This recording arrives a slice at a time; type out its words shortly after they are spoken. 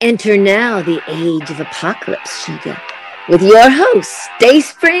Enter now the age of apocalypse, Shiga, with your hosts,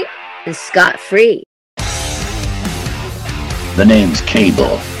 Dayspring and Scott Free. The name's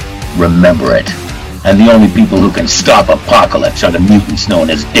Cable. Remember it. And the only people who can stop Apocalypse are the mutants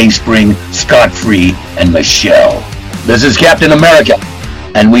known as Dayspring, Scott Free, and Michelle. This is Captain America,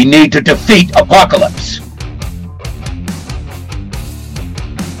 and we need to defeat Apocalypse.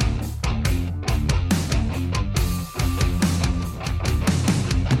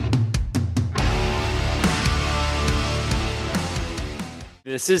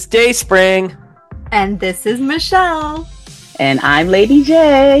 This is Dayspring. And this is Michelle. And I'm Lady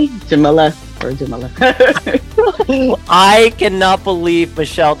J. Jamila. I cannot believe,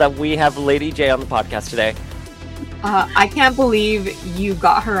 Michelle, that we have Lady J on the podcast today. I can't believe you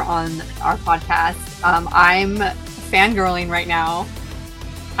got her on our podcast. I'm fangirling right now.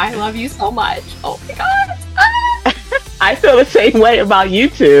 I love you so much. Oh my god. I feel the same way about you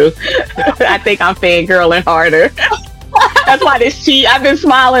two. I think I'm fangirling harder. That's why this cheese, I've been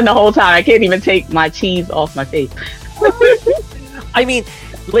smiling the whole time. I can't even take my cheese off my face. I mean,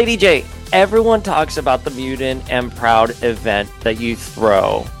 Lady J, everyone talks about the Mutant and Proud event that you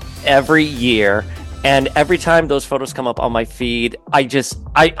throw every year. And every time those photos come up on my feed, I'm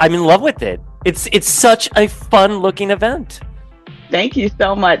in love with it. It's such a fun looking event. Thank you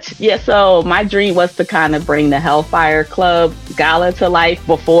so much. Yeah, so my dream was to kind of bring the Hellfire Club Gala to life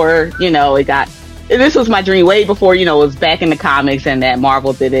before, it got... This was my dream way before, it was back in the comics and that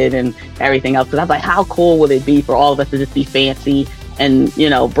Marvel did it and everything else. Because I was like, how cool would it be for all of us to just be fancy and,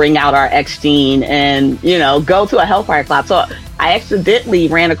 bring out our X gene and, go to a Hellfire Club. So I accidentally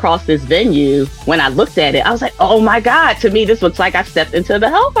ran across this venue. When I looked at it, I was like, oh my God, to me, this looks like I stepped into the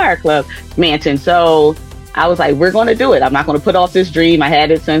Hellfire Club mansion. So I was like, we're going to do it. I'm not going to put off this dream. I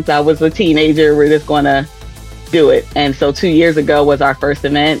had it since I was a teenager. We're just going to do it. And so 2 years ago was our first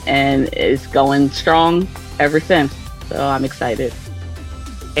event, and it's going strong ever since. So I'm excited.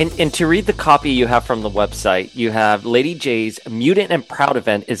 And to read the copy you have from the website, you have Lady J's Mutant and Proud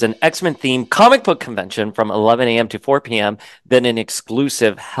event is an X-Men themed comic book convention from 11 a.m. to 4 p.m., then an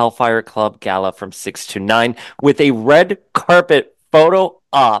exclusive Hellfire Club gala from 6 to 9 with a red carpet photo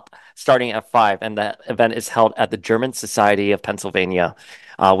op starting at 5. And that event is held at the German Society of Pennsylvania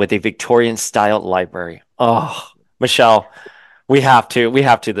with a Victorian style library. Oh, Michelle, we have to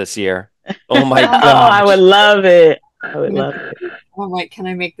this year. Oh my God. Oh, I would love it. I would love it. I'm like, can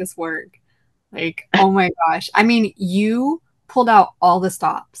I make this work? Like, oh my gosh. I mean, you pulled out all the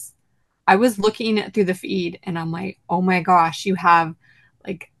stops. I was looking through the feed and I'm like, oh my gosh, you have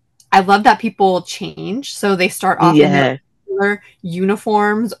I love that people change. So they start off in their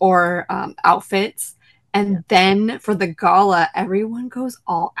uniforms or outfits. And then for the gala, everyone goes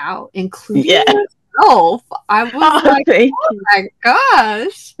all out, including myself. I was oh my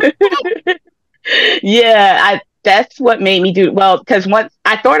gosh. That's what made me do well, because once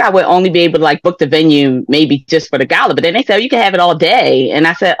I thought I would only be able to book the venue maybe just for the gala, but then they said you can have it all day, and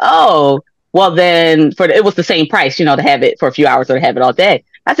I said, oh, well then it was the same price, to have it for a few hours or to have it all day.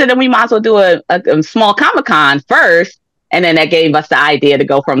 I said then we might as well do a small Comic-Con first, and then that gave us the idea to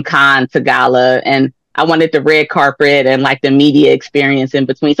go from con to gala, and I wanted the red carpet and the media experience in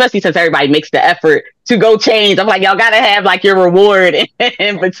between, especially since everybody makes the effort to go change. I'm like, y'all gotta have your reward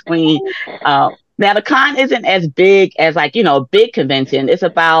in between. Now the con isn't as big as a big convention. It's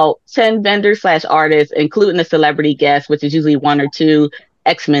about 10 vendors/artists, including a celebrity guest, which is usually one or two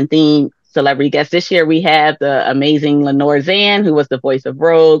X-Men themed celebrity guests. This year we have the amazing Lenore Zan, who was the voice of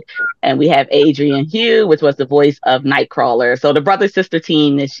Rogue, and we have Adrian Hugh, which was the voice of Nightcrawler. So the brother-sister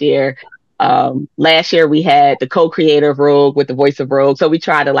team this year. Last year we had the co-creator of Rogue with the voice of Rogue. So we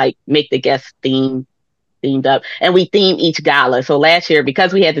try to make the guests themed up, and we theme each gala. So last year,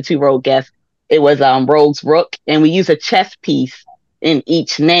 because we had the two Rogue guests, it was Rogue's Rook, and we use a chess piece in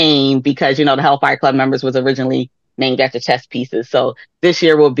each name because, the Hellfire Club members was originally named after chess pieces. So this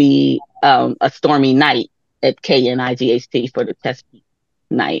year will be a Stormy Night at KNIGHT for the chess piece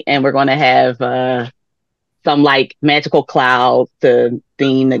night. And we're going to have some magical clouds to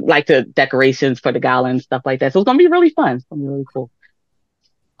theme, the decorations for the gala and stuff like that. So it's going to be really fun. It's going to be really cool.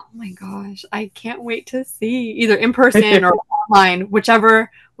 Oh my gosh. I can't wait to see either in person or online, whichever.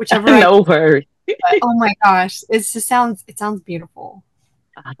 No worries. Oh my gosh. It sounds beautiful.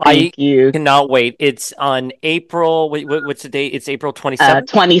 Thank you. Cannot wait. It's on April. What's the date? It's April 27th.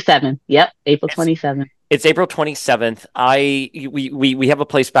 27th. Yep. April 27th. It's April 27th. We have a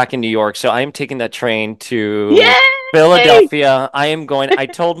place back in New York, so I am taking that train to Philadelphia. I am going. I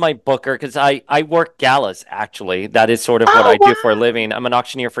told my booker because I work galas, actually. That is sort of what Oh I do for a wow. living. I'm an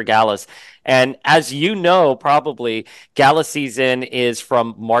auctioneer for galas. And as you know, probably gala season is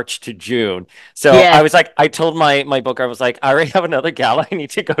from March to June. So I Yes. was like, I told my booker, I was like, I already have another gala I need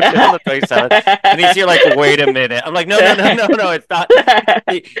to go to on the 27th. And he's here like, wait a minute. I'm like, no, no, no, no, no.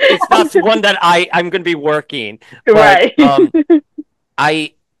 It's not one that I'm going to be working. But Right.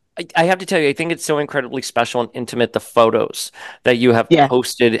 I I have to tell you, I think it's so incredibly special and intimate, the photos that you have Yeah.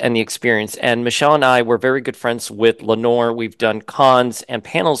 posted and the experience. And Michelle and I were very good friends with Lenore. We've done cons and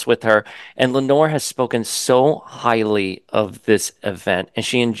panels with her, and Lenore has spoken so highly of this event, and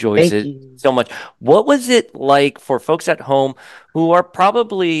she enjoys Thank it you. so much. What was it like for folks at home who are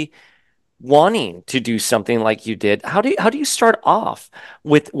probably wanting to do something like you did? How do you start off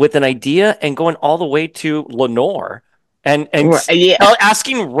with an idea and going all the way to Lenore and Right. Yeah.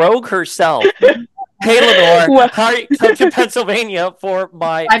 asking Rogue herself, "Hey Lenore, Well, how come to Pennsylvania for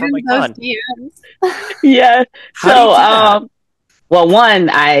Right my in those con?" DMs. yeah. How do you So, do that? well,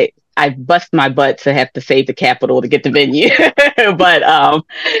 one, I bust my butt to have to save the capital to get the venue, but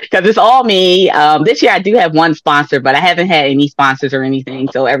because it's all me. This year I do have one sponsor, but I haven't had any sponsors or anything,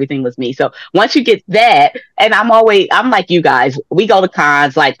 so everything was me. So once you get that, and I'm like you guys. We go to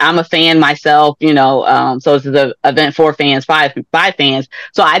cons. Like I'm a fan myself, you know. So it's the event for fans, five fans.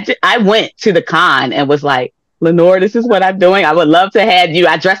 So I went to the con and was like, Lenore, this is what I'm doing. I would love to have you.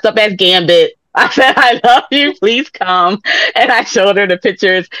 I dressed up as Gambit. I said, I love you. Please come. And I showed her the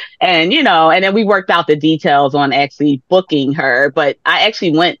pictures and, you know, and then we worked out the details on actually booking her. But I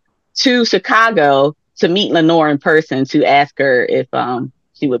actually went to Chicago to meet Lenore in person to ask her if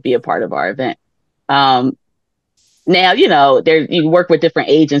she would be a part of our event. Um, Now, you know, there you work with different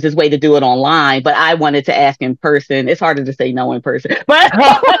agents. There's a way to do it online, but I wanted to ask in person. It's harder to say no in person, but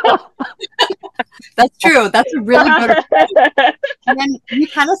That's true. That's a really good and then you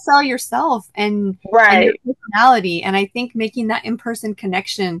kind of sell yourself and your right. personality. And I think making that in-person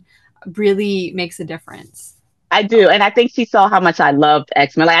connection really makes a difference. I do, and I think she saw how much I loved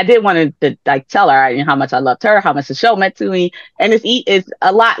X-Men. Like I did want to like tell her how much I loved her, how much the show meant to me, and it's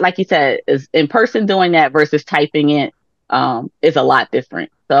a lot. Like you said, is in person doing that versus typing it is a lot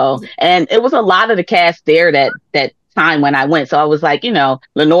different. So, and it was a lot of the cast there that time when I went. So I was like, you know,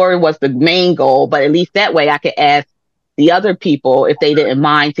 Lenore was the main goal, but at least that way I could ask the other people if they didn't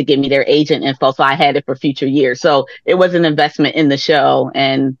mind to give me their agent info, so I had it for future years. So it was an investment in the show,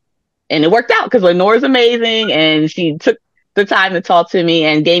 and it worked out because Lenore's amazing and she took the time to talk to me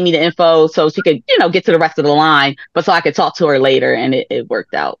and gave me the info so she could, you know, get to the rest of the line, but so I could talk to her later and it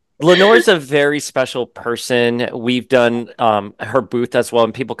worked out. Lenore's a very special person. We've done her booth as well,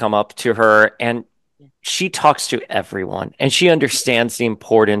 and people come up to her, and she talks to everyone and she understands the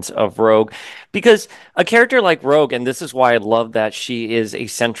importance of Rogue, because a character like Rogue, and this is why I love that she is a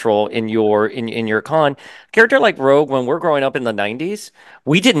central in your con. A character like Rogue, when we're growing up in the 90s,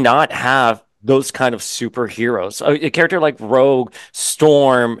 we did not have those kind of superheroes. A character like Rogue,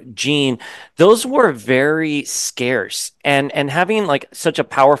 Storm, Jean, those were very scarce. And having like such a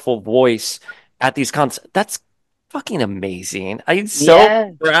powerful voice at these cons, that's fucking amazing. I'm so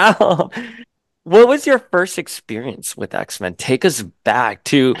Yeah. proud. What was your first experience with X-Men? Take us back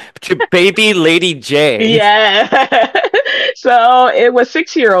to baby Lady J. Yeah. So it was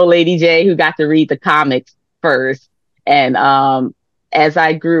 6-year-old Lady J who got to read the comics first. And as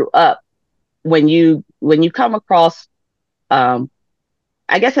I grew up, when you come across um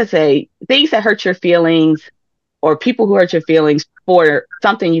I guess I'd say things that hurt your feelings or people who hurt your feelings for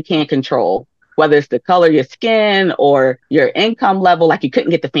something you can't control, whether it's the color of your skin or your income level, like you couldn't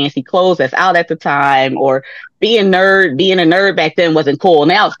get the fancy clothes that's out at the time, or being a nerd back then wasn't cool.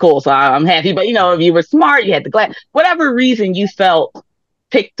 Now it's cool, so I'm happy. But you know, if you were smart, you had the glass, whatever reason you felt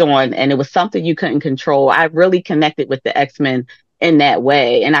picked on and it was something you couldn't control. I really connected with the X-Men in that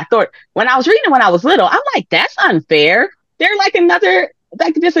way. And I thought when I was reading when I was little, I'm like, that's unfair. They're like another,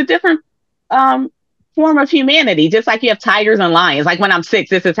 like just a different um form of humanity, just like you have tigers and lions. Like when I'm 6,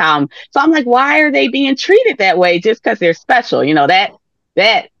 this is how I'm, so I'm like, why are they being treated that way just because they're special? You know, that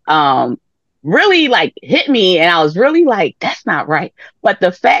really like hit me and I was really like, that's not right. But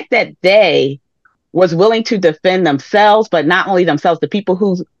the fact that they was willing to defend themselves, but not only themselves, the people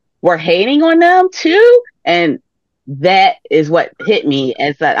who were hating on them too. And that is what hit me,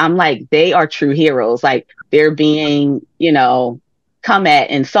 as that I'm like, they are true heroes. Like they're being, you know, come at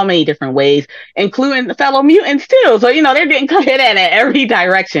in so many different ways, including the fellow mutants too. So, you know, they're getting hit at every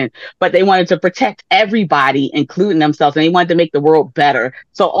direction, but they wanted to protect everybody, including themselves, and they wanted to make the world better.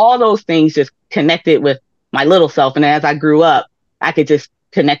 So all those things just connected with my little self. And as I grew up, I could just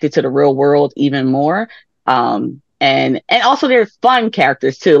connect it to the real world even more. And also there's fun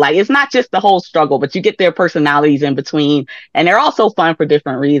characters too. Like it's not just the whole struggle, but you get their personalities in between, and they're also fun for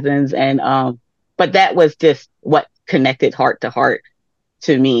different reasons. And but that was just what connected heart to heart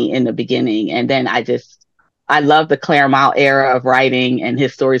to me in the beginning. And then I love the Claremont era of writing, and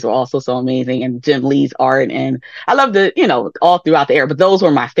his stories were also so amazing, and Jim Lee's art, and I love all throughout the era, but those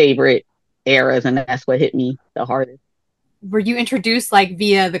were my favorite eras, and that's what hit me the hardest. Were you introduced like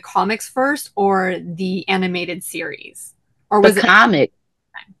via the comics first or the animated series? Or was the comic?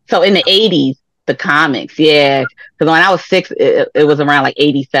 So in the 80s, the comics, yeah. Because when I was 6, it was around like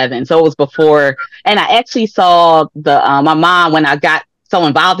 87. So it was before. And I actually saw my mom, when I got so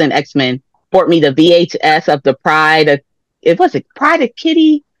involved in X-Men, bought me the VHS of the Pride of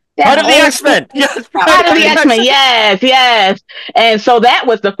Kitty? Pride of the X-Men. Yes, Pride of the X-Men. Yes. And so that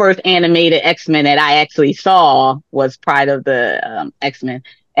was the first animated X-Men that I actually saw, was Pride of the X-Men.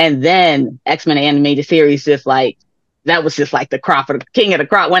 And then X-Men animated series, that was just like the king of the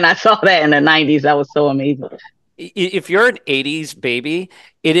crop. When I saw that in the 90s, that was so amazing. If you're an 80s baby,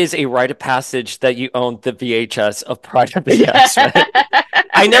 it is a rite of passage that you own the VHS of Pride of the X-Men.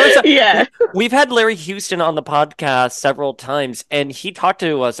 I never saw. Yeah. We've had Larry Houston on the podcast several times, and he talked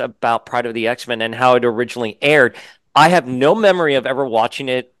to us about Pride of the X-Men and how it originally aired. I have no memory of ever watching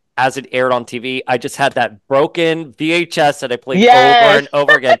it as it aired on TV. I just had that broken VHS that I played over and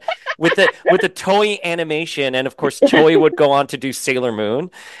over again with the Toei animation, and of course Toei would go on to do Sailor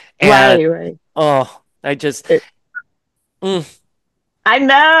Moon. And, right. Oh, I just. I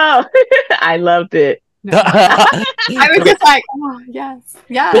know. I loved it. No. I was just like, oh, yes,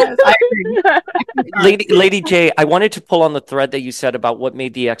 I agree. Lady J, I wanted to pull on the thread that you said about what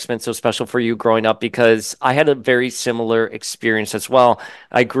made the X-Men so special for you growing up, because I had a very similar experience as well.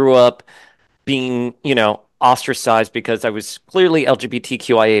 I grew up being, ostracized because I was clearly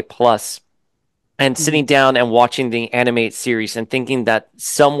LGBTQIA plus. And sitting down and watching the animated series and thinking that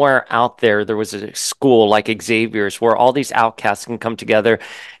somewhere out there was a school like Xavier's where all these outcasts can come together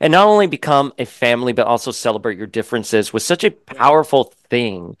and not only become a family, but also celebrate your differences was such a powerful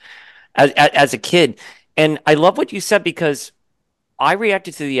thing as a kid. And I love what you said, because I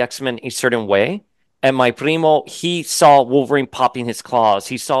reacted to the X-Men a certain way. And my primo, he saw Wolverine popping his claws.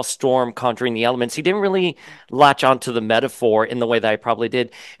 He saw Storm conjuring the elements. He didn't really latch onto the metaphor in the way that I probably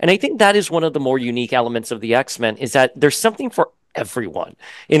did. And I think that is one of the more unique elements of the X-Men, is that there's something for everyone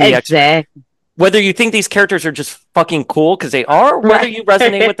in the X-Men. Whether you think these characters are just fucking cool because they are, or whether you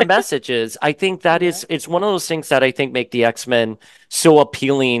resonate with the messages. I think that it's one of those things that I think make the X-Men so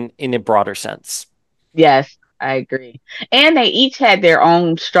appealing in a broader sense. Yes. I agree. And they each had their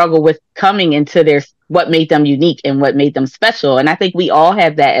own struggle with coming into what made them unique and what made them special. And I think we all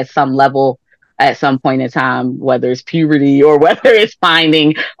have that at some level at some point in time, whether it's puberty or whether it's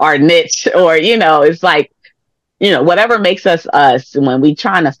finding our niche or, it's like, whatever makes us us, when we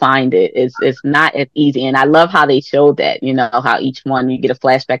trying to find it, it's not as easy. And I love how they showed that, how each one, you get a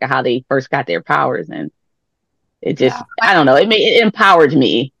flashback of how they first got their powers, and it just, I don't know. It empowered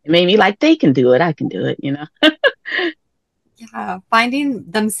me. It made me like, they can do it. I can do it, Yeah.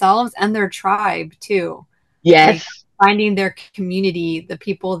 Finding themselves and their tribe too. Yes. Like, finding their community, the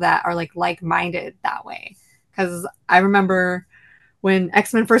people that are like-minded that way. Because I remember when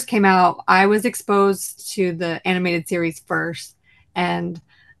X-Men first came out, I was exposed to the animated series first. And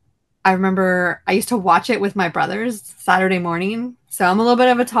I remember I used to watch it with my brothers Saturday morning. So I'm a little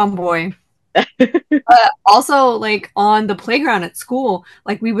bit of a tomboy. Also, like on the playground at school,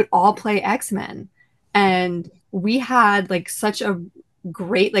 like we would all play X-Men, and we had like such a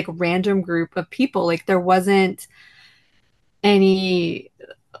great like random group of people. Like there wasn't any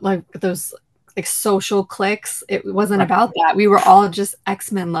like those like social cliques. It wasn't about that. We were all just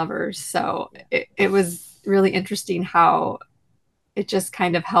X-Men lovers. So it was really interesting how it just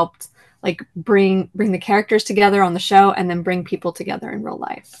kind of helped like bring the characters together on the show and then bring people together in real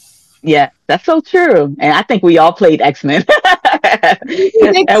life. Yeah, that's so true. And I think we all played X-Men.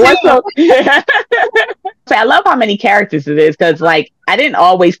 And what's so I love how many characters it is, because like I didn't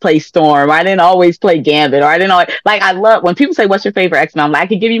always play Storm, I didn't always play Gambit, or I didn't always, like, I love when people say what's your favorite X-Men, I'm like, I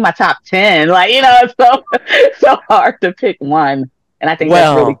could give you my top 10. Like, it's so hard to pick one. And I think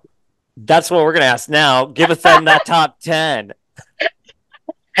that's really cool. That's what we're gonna ask now. Give us that top 10.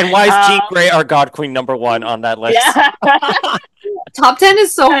 And why is Jean Grey our God Queen number 1 on that list? Yeah. Top 10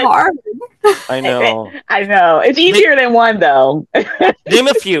 is so hard. I know. It's easier than one, though. Name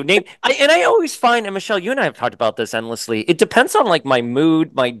a few. I always find, and Michelle, you and I have talked about this endlessly. It depends on like my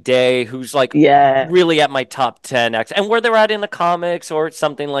mood, my day, who's like really at my top 10 and where they're at in the comics or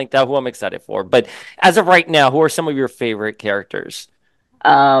something like that, who I'm excited for. But as of right now, who are some of your favorite characters?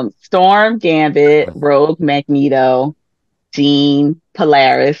 Storm, Gambit, Rogue, Magneto, Jean,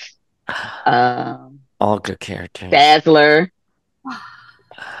 Polaris, all good characters. Dazzler.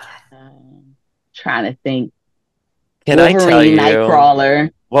 Trying to think. Can Wolverine, I tell you,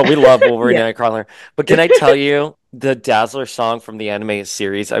 Nightcrawler. Well, we love Wolverine Yeah. Nightcrawler, but can I tell you the Dazzler song from the animated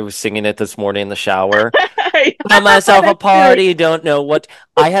series? I was singing it this morning in the shower. Found myself a party, don't know what.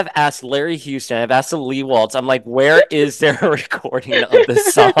 I have asked Larry Houston, I've asked Lee Waltz. I'm like, where is there a recording of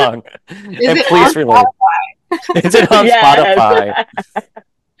this song? And please relate. Is it on Spotify?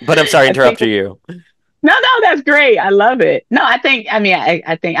 But I'm sorry to interrupt you. No, that's great. I love it. No, I think I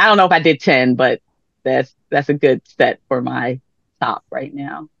don't know if I did 10, but that's a good set for my top right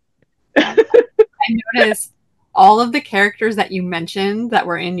now. I noticed all of the characters that you mentioned that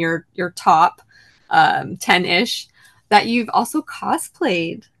were in your top 10-ish that you've also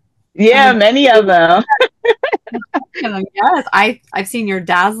cosplayed. Yeah, many of them. Yes, I've seen your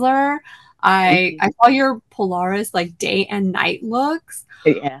Dazzler. I saw your Polaris like day and night looks.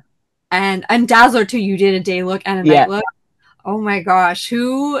 Yeah. And Dazzler too, you did a day look and a night look. Oh my gosh.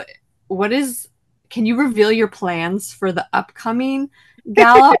 Can you reveal your plans for the upcoming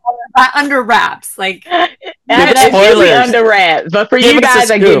gala? Or is that under wraps? Like, that's usually under wraps. But for you guys,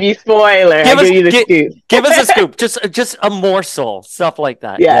 I give you spoiler. I give you the scoop. Give us a scoop. Just a morsel, stuff like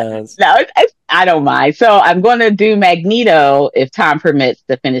that. Yeah. Yes. No, I don't mind. So I'm going to do Magneto if time permits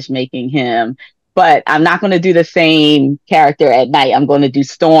to finish making him. But I'm not going to do the same character at night. I'm going to do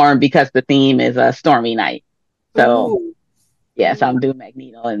Storm because the theme is a stormy night. So, yes, I'm doing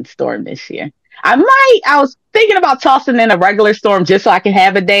Magneto and Storm this year. I was thinking about tossing in a regular Storm just so I can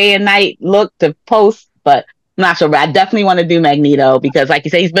have a day and night look to post, but I'm not sure. But I definitely want to do Magneto because, like you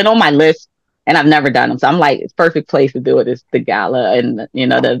say, he's been on my list and I've never done him. So I'm like, it's perfect place to do it is the gala and, the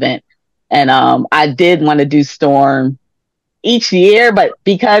event. And I did want to do Storm each year, but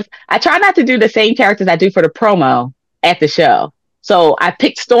because I try not to do the same characters I do for the promo at the show. So I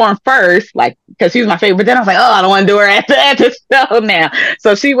picked Storm first, like, because she was my favorite, but then I was like, oh, I don't want to do her at the show now.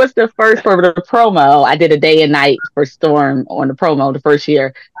 So she was the first for the promo. I did a day and night for Storm on the promo the first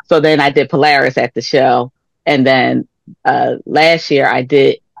year. So then I did Polaris at the show. And then last year I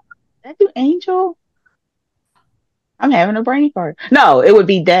did I do Angel? I'm having a brain fart. No, it would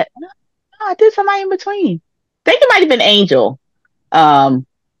be that. No, I did somebody in between. I think it might have been Angel.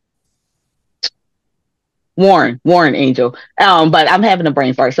 Warren Angel. But I'm having a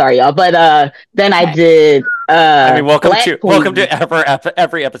brain fart. Sorry, y'all. But then I did. Welcome to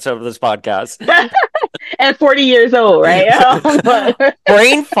every episode of this podcast. At 40 years old, right?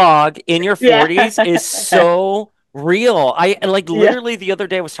 Brain fog in your 40s is so real. I literally the other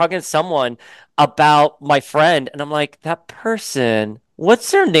day I was talking to someone about my friend, and I'm like, that person, what's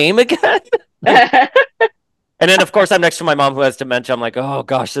their name again? And then, of course, I'm next to my mom who has dementia. I'm like, oh,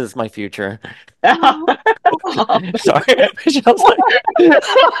 gosh, this is my future. Sorry.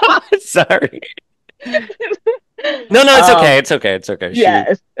 Sorry. No, it's okay. It's okay. It's okay.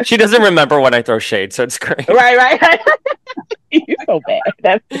 Yes. She doesn't remember when I throw shade, so it's great. Right. You're so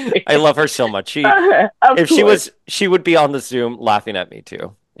bad. I love her so much. She would be on the Zoom laughing at me,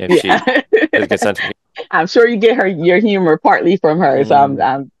 too. If she has a good sense of humor. I'm sure you get your humor partly from her,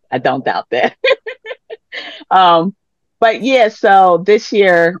 so I don't doubt that. But yeah, so this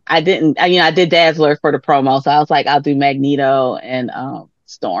year I did Dazzler for the promo, so I was like, I'll do Magneto and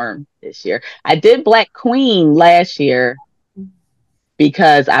Storm this year. I did Black Queen last year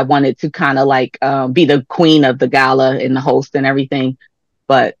because I wanted to kind of like be the queen of the gala and the host and everything.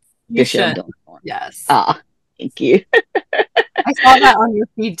 But this year I'm doing Storm. Yes. Thank you. I saw that on your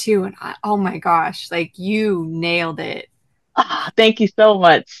feed too, and oh my gosh, like you nailed it. Thank you so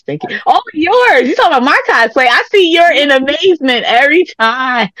much. Thank you. Oh, yours. You talking about my cosplay. I see you're in amazement every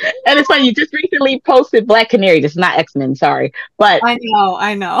time. And it's funny, you just recently posted Black Canary. This is not X-Men, sorry. But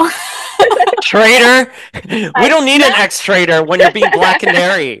I know. Traitor. We don't need an ex-traitor when you're being Black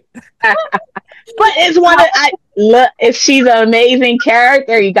Canary. But it's if she's an amazing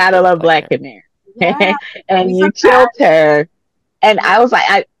character, you gotta love Black Canary. Yeah, and you killed her. And I was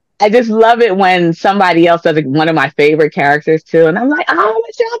like, I just love it when somebody else does one of my favorite characters too. And I'm like, oh,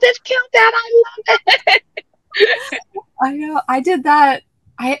 Michelle just killed that. I love it. I know. I did that.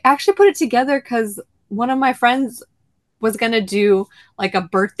 I actually put it together because one of my friends was going to do like a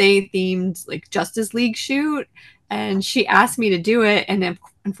birthday themed like Justice League shoot. And she asked me to do it. And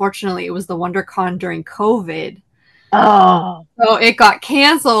unfortunately, it was the WonderCon during COVID. Oh. So it got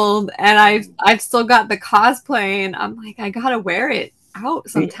canceled. And I've still got the cosplay. And I'm like, I got to wear it out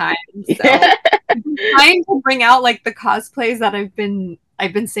sometimes. So I'm trying to bring out like the cosplays that I've been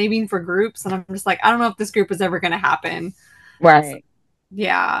saving for groups, and I'm just like, I don't know if this group is ever going to happen. Right.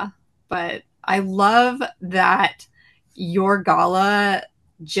 Yeah, but I love that your gala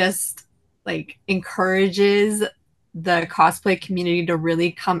just like encourages the cosplay community to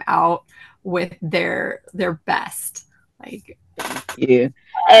really come out with their best. Like, Yeah.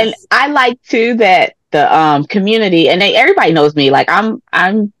 And yes. I like too that the community and everybody knows me. Like I'm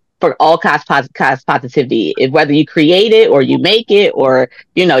for all cause positivity. If, whether you create it or you make it or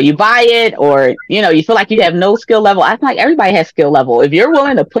you buy it or you feel like you have no skill level. I feel like everybody has skill level. If you're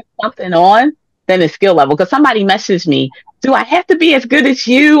willing to put something on, then it's skill level. Because somebody messaged me, do I have to be as good as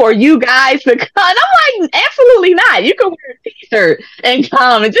you or you guys to come? And I'm like, absolutely not. You can wear a t-shirt and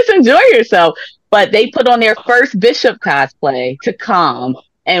come and just enjoy yourself. But they put on their first Bishop cosplay to come,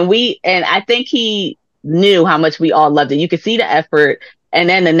 and I think he knew how much we all loved it. You could see the effort. And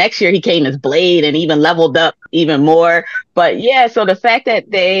then the next year he came as Blade and even leveled up even more. But yeah, so the fact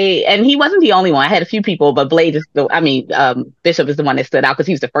that and he wasn't the only one. I had a few people, but Blade is Bishop is the one that stood out because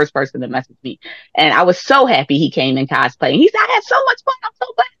he was the first person to message me. And I was so happy he came in cosplay. And he said, I had so much fun. I'm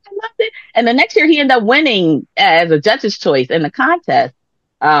so glad I loved it. And the next year he ended up winning as a judge's choice in the contest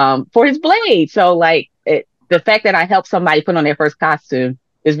for his Blade. So the fact that I helped somebody put on their first costume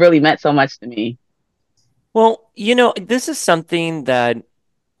has really meant so much to me. Well, this is something that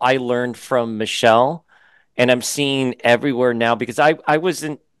I learned from Michelle, and I'm seeing everywhere now because I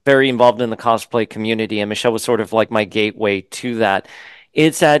wasn't very involved in the cosplay community, and Michelle was sort of like my gateway to that.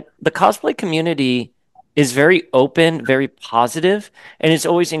 It's that the cosplay community is very open, very positive, and it's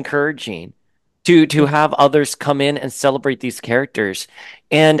always encouraging to have others come in and celebrate these characters.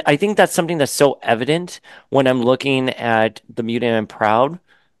 And I think that's something that's so evident when I'm looking at the Mutant and Proud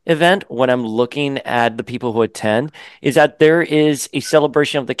event, when I'm looking at the people who attend, is that there is a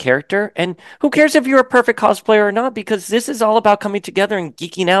celebration of the character. And who cares if you're a perfect cosplayer or not, because this is all about coming together and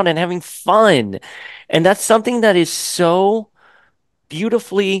geeking out and having fun. And that's something that is so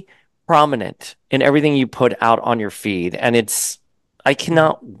beautifully prominent in everything you put out on your feed. And I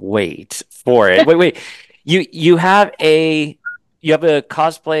cannot wait for it. Wait. You have a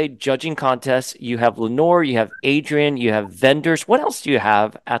cosplay judging contest. You have Lenore, you have Adrian, you have vendors. What else do you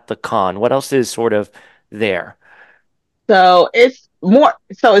have at the con? What else is sort of there? So it's more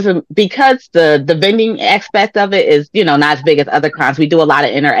so because the vending aspect of it is not as big as other cons. We do a lot of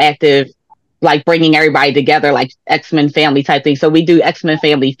interactive, like bringing everybody together, like X-Men family type thing. So we do X-Men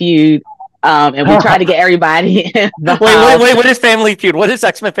Family Feud, and we try to get everybody involved. Wait. What is Family Feud? What is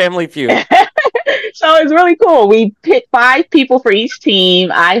X-Men Family Feud? So it's really cool. We pick 5 people for each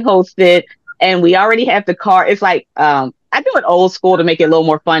team. I host it, and we already have the card. It's like I do it old school to make it a little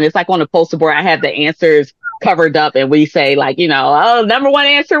more fun. It's like on the poster board, I have the answers covered up, and we say oh, number 1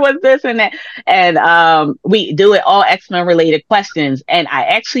 answer was this and that, and we do it all X-Men related questions. And I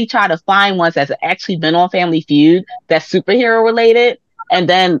actually try to find ones that's actually been on Family Feud that's superhero related. And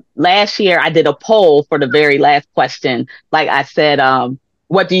then last year I did a poll for the very last question. Like I said,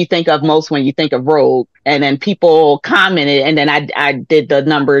 what do you think of most when you think of Rogue? And then people commented, and then I did the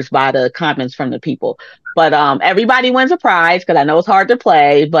numbers by the comments from the people. But everybody wins a prize because I know it's hard to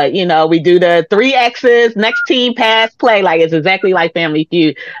play. But we do the 3 X's, next team pass play, like it's exactly like Family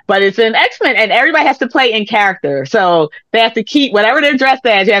Feud, but it's an X-Men, and everybody has to play in character. So they have to keep whatever they're dressed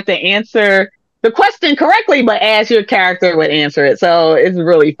as. You have to answer the question correctly, but as your character would answer it. So it's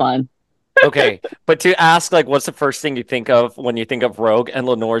really fun. Okay, but to ask what's the first thing you think of when you think of Rogue and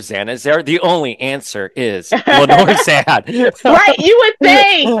Lenore Zan is there? The only answer is Lenore Zan. Right, you would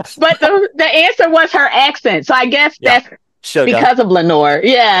think, but the answer was her accent. So I guess that's because of Lenore.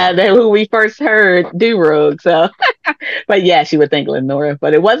 Yeah, who we first heard do Rogue. So, but yeah, she would think Lenore,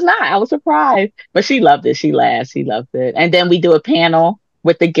 but it was not. I was surprised, but she loved it. She laughed. She loved it. And then we do a panel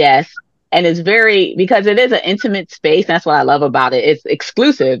with the guests. And it's because it is an intimate space. That's what I love about it. It's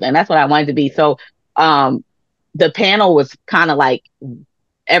exclusive, and that's what I wanted to be. So, the panel was kind of like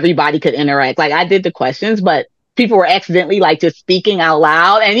everybody could interact. Like I did the questions, but people were accidentally just speaking out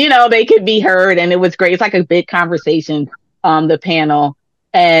loud, and they could be heard, and it was great. It's like a big conversation. The panel,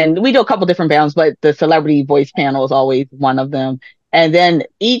 and we do a couple different panels, but the celebrity voice panel is always one of them. And then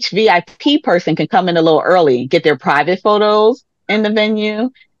each VIP person can come in a little early, get their private photos in the venue.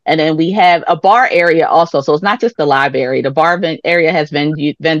 And then we have a bar area also. So it's not just the live area. The bar area has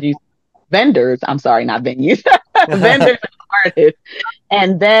vendors. I'm sorry, not venues. Vendors and artists.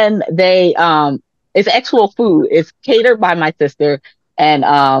 And then it's actual food. It's catered by my sister.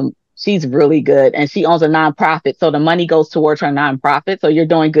 And she's really good. And she owns a nonprofit. So the money goes towards her nonprofit. So you're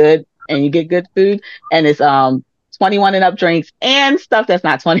doing good and you get good food. And it's 21 and up drinks and stuff that's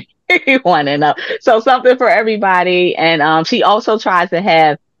not 21 and up. So something for everybody. And she also tries to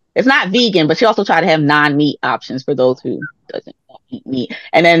have, it's not vegan, but she also tries to have non-meat options for those who doesn't want eat meat.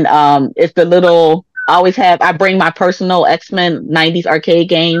 And then it's the little. I bring my personal X-Men 90s arcade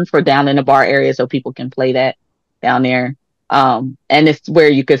game for down in the bar area so people can play that down there. And it's where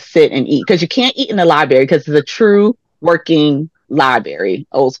you could sit and eat because you can't eat in the library because it's a true working library,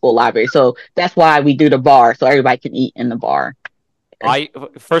 old school library. So that's why we do the bar so everybody can eat in the bar.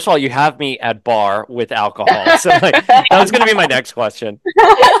 First of all, you have me at bar with alcohol, so like, that was going to be my next question.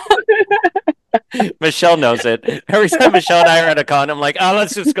 Michelle knows it. Every time Michelle and I are at a con, I'm like, oh,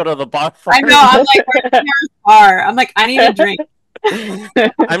 let's just go to the bar first. I know. I'm like, where's the nearest bar? I'm like, I need a drink.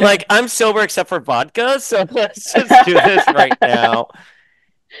 I'm like, I'm sober except for vodka, so let's just do this right now.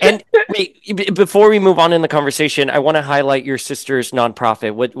 And wait, before we move on in the conversation, I want to highlight your sister's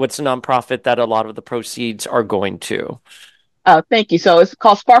nonprofit. What's the nonprofit that a lot of the proceeds are going to? Thank you. So it's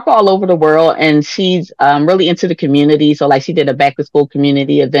called Sparkle All Over the World, and she's really into the community. So like she did a back to school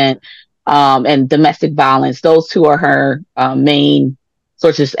community event, and domestic violence. Those two are her main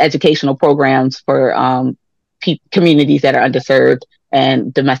sources, educational programs for communities that are underserved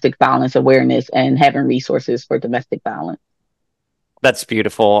and domestic violence awareness and having resources for domestic violence. That's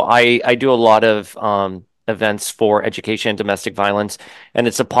beautiful. I do a lot of events for education and domestic violence, and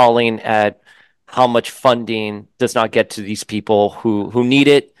it's appalling at how much funding does not get to these people who need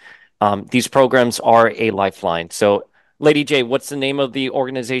it. These programs are a lifeline. So, Lady J, what's the name of the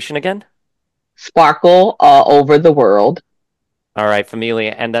organization again? Sparkle All Over the World. All right,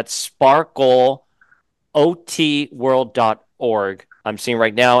 familia. And that's sparkleotworld.org. I'm seeing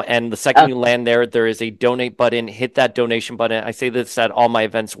right now. And the second you land there, there is a donate button. Hit that donation button. I say this at all my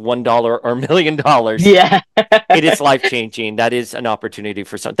events, $1 or $1 million. Yeah. It is life-changing. That is an opportunity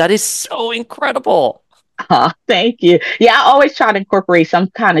for some. That is so incredible. Thank you. Yeah, I always try to incorporate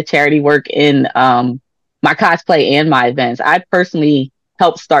some kind of charity work in my cosplay and my events. I personally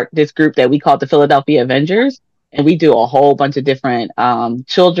helped start this group that we call the Philadelphia Avengers. And we do a whole bunch of different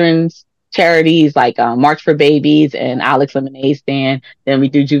children's charities like March for Babies and Alex Lemonade Stand. Then we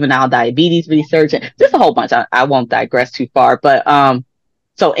do juvenile diabetes research and just a whole bunch. I won't digress too far, but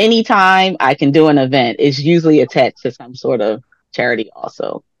so anytime I can do an event, it's usually attached to some sort of charity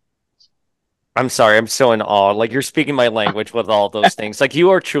also. I'm sorry, I'm so in awe. Like you're speaking my language with all those things. Like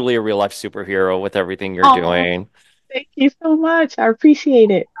you are truly a real life superhero with everything you're doing. Thank you so much. I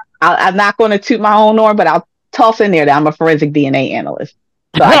appreciate it. I'm not going to toot my own horn, but I'll toss in there that I'm a forensic DNA analyst.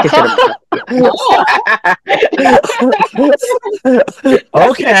 So I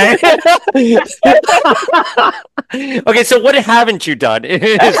Okay. Okay, so what haven't you done? Is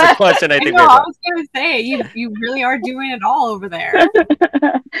the question I think. I was gonna say you really are doing it all over there.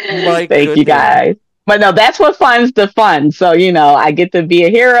 Thank you guys. But no, that's what funds the fun. So I get to be a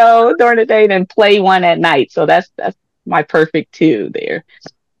hero during the day, then play one at night. So that's my perfect two there.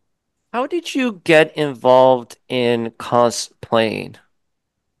 How did you get involved in cosplaying?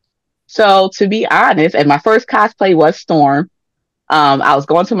 So to be honest, and my first cosplay was Storm. I was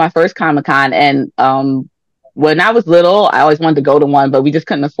going to my first Comic-Con, and when I was little, I always wanted to go to one, but we just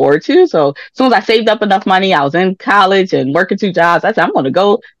couldn't afford to. So as soon as I saved up enough money, I was in college and working 2 jobs. I said, I'm going to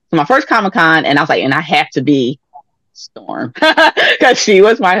go to my first Comic-Con, and I was like, and I have to be Storm because she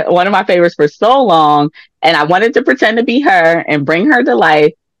was one of my favorites for so long, and I wanted to pretend to be her and bring her to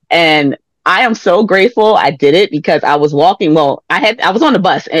life. And I am so grateful I did it because I was walking. Well, I was on the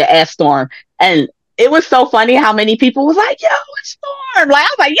bus at Storm, and it was so funny how many people was like, "Yo, it's Storm!" Like I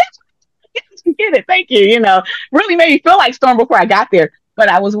was like, "Yes, you get it, thank you." Really made me feel like Storm before I got there. But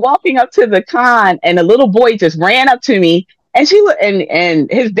I was walking up to the con, and a little boy just ran up to me, and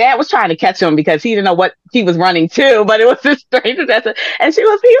and his dad was trying to catch him because he didn't know what he was running to. But it was this stranger and he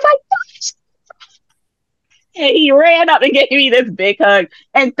was like. And he ran up and gave me this big hug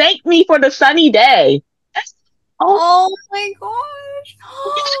and thanked me for the sunny day. Oh my gosh.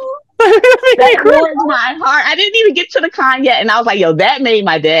 That warmed my heart. I didn't even get to the con yet. And I was like, yo, that made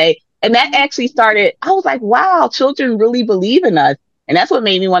my day. And that actually started, I was like, wow, children really believe in us. And that's what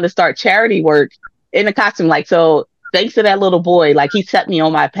made me want to start charity work in the costume. Like, so thanks to that little boy, like he set me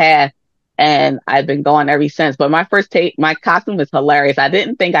on my path and I've been going ever since. But my my costume was hilarious. I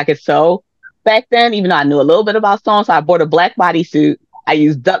didn't think I could sew back then, even though I knew a little bit about sewing. So I bought a black bodysuit. I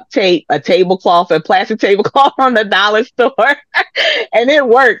used duct tape, a tablecloth, a plastic tablecloth from the dollar store. And it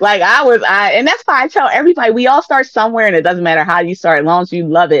worked. Like and that's why I tell everybody, we all start somewhere and it doesn't matter how you start, as long as you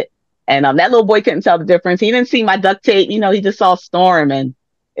love it. And that little boy couldn't tell the difference. He didn't see my duct tape. He just saw Storm, and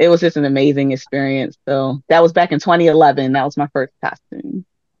it was just an amazing experience. So that was back in 2011. That was my first costume.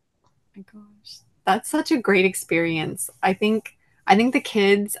 Oh my gosh. That's such a great experience. I think the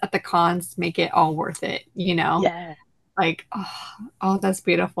kids at the cons make it all worth it, Yeah. Like, oh, that's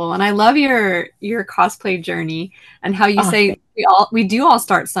beautiful. And I love your cosplay journey and how you say we do all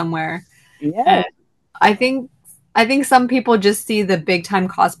start somewhere. Yeah. And I think I think some people just see the big time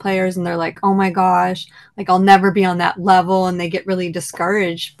cosplayers and they're like, "Oh my gosh, like I'll never be on that level," and they get really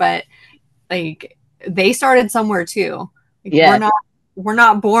discouraged, but like they started somewhere too. Like Yes. we're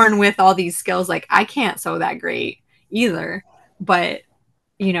not born with all these skills. Like I can't sew that great either, but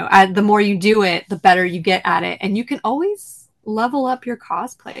the more you do it, the better you get at it, and you can always level up your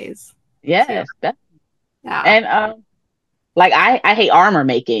cosplays too. Yes. Yeah. And like I hate armor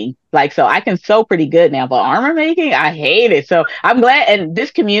making. Like so I can sew pretty good now, but armor making, I hate it. So I'm glad in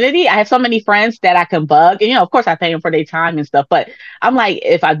this community, I have so many friends that I can bug. And of course I pay them for their time and stuff. But I'm like,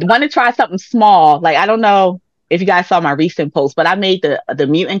 if I want to try something small, like I don't know if you guys saw my recent post, but I made the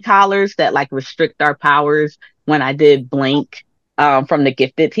mutant collars that like restrict our powers when I did Blink from the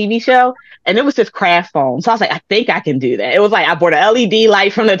Gifted TV show. And it was just craft foam. So I was like, I think I can do that. It was like I bought an LED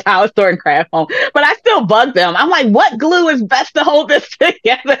light from the dollar store and craft foam, but I still bug them. I'm like, what glue is best to hold this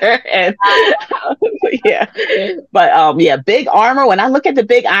together? And yeah, but yeah, big armor. When I look at the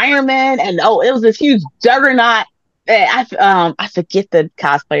big Iron Man, and it was this huge juggernaut. I forget the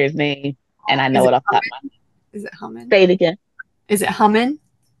cosplayer's name, and I know it off the top of my head. Is it Hummin? Say it again. Is it Hummin?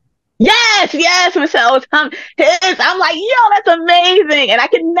 Yes, Michelle was his. I'm like, yo, that's amazing, and I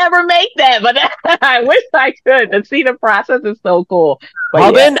can never make that, but I wish I could. To see the process is so cool. But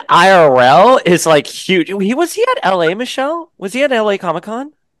Robin IRL is like huge. Was he at LA, Michelle? Was he at LA Comic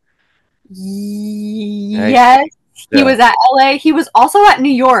Con? Yes, he was at LA. He was also at New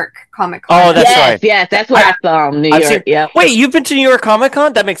York Comic Con. Oh, that's right. Yes, that's what I saw in New York. Yeah. Wait, you've been to New York Comic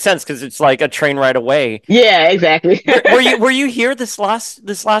Con? That makes sense because it's like a train ride away. Yeah, exactly. were you here this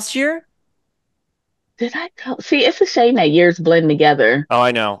last year? Did I go? See, it's a shame that years blend together. Oh,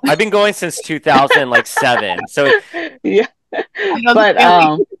 I know. I've been going since 2007. So yeah, but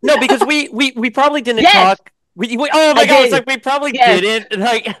no, because we probably didn't talk. Oh my God! It's like we probably didn't.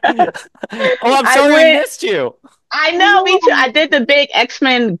 Like, oh, I'm sorry I missed you. I know, me too. I did the big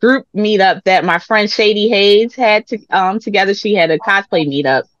X-Men group meetup that my friend Shady Hayes had together. She had a cosplay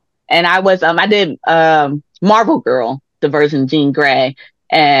meetup, and I did Marvel Girl, the version Jean Grey,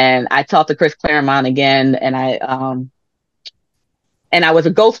 and I talked to Chris Claremont again, and I was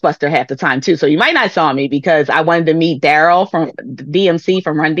a Ghostbuster half the time too. So you might not saw me because I wanted to meet Daryl from DMC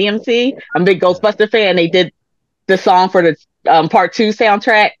from Run DMC. I'm a big Ghostbuster fan. They did the song for the part 2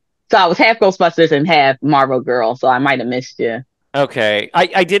 soundtrack. So I was half Ghostbusters and half Marvel Girl. So I might have missed you. Okay.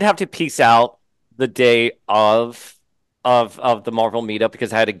 I did have to peace out the day of the Marvel meetup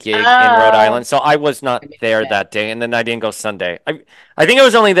because I had a gig in Rhode Island. So I was not there that day. And then I didn't go Sunday. I think I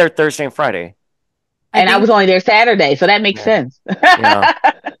was only there Thursday and Friday. And I was only there Saturday. So that makes sense.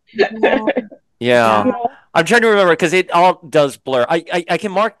 Yeah. I'm trying to remember because it all does blur. I can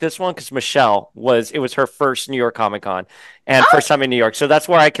mark this one because Michelle it was her first New York Comic Con and first time in New York. So that's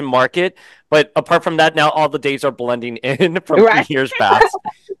where I can mark it. But apart from that, now all the days are blending in from years past.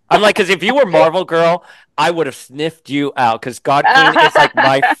 I'm like, because if you were Marvel Girl, I would have sniffed you out because God Queen is like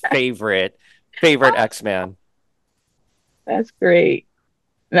my favorite X-Man. That's great.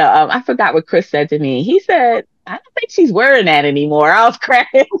 No, I forgot what Chris said to me. He said, I don't think she's wearing that anymore. I was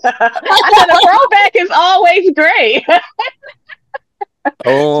cracking. I said, a throwback is always great.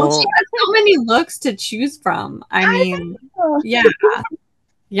 Well, she has so many looks to choose from. I mean, yeah,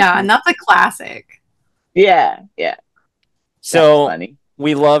 and that's a classic. Yeah. So funny.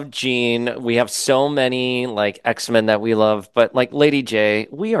 We love Jean. We have so many like X-Men that we love, but like Lady J,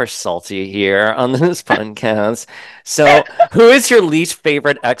 we are salty here on this podcast. So who is your least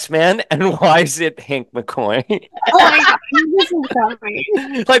favorite X-Men and why is it Hank McCoy? Oh my God, this is so funny.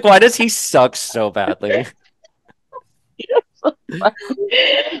 Like, why does he suck so badly? It's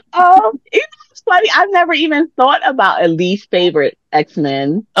funny. I've never even thought about a least favorite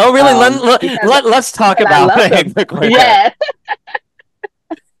X-Men. Oh, really? Let's talk about Hank McCoy. Yeah.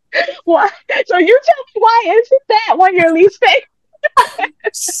 Why? So you tell me why isn't that one your least favorite?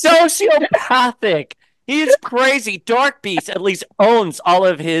 Sociopathic. He's crazy. Dark Beast at least owns all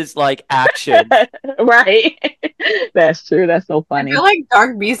of his like action. Right. That's true. That's so funny. I feel like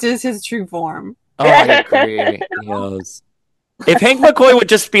Dark Beast is his true form. Oh, I agree. Yes. If Hank McCoy would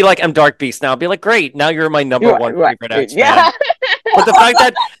just be like, I'm Dark Beast now, I'd be like, great, now you're my number one favorite X-Men. Yeah. But the fact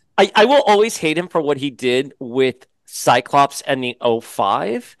that I will always hate him for what he did with Cyclops and the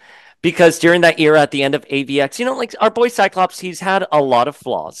 05, because during that era at the end of AVX, like our boy Cyclops, he's had a lot of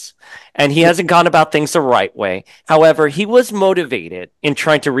flaws and he hasn't gone about things the right way. However, he was motivated in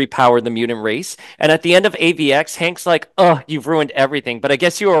trying to repower the mutant race. And at the end of AVX, Hank's like, oh, you've ruined everything. But I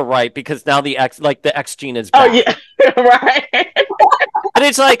guess you were right because now the X gene is back. Oh, yeah. Right. And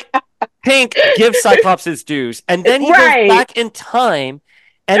it's like, Hank gives Cyclops his dues. And then he goes back in time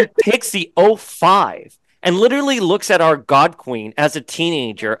and picks the 05 and literally looks at our God Queen as a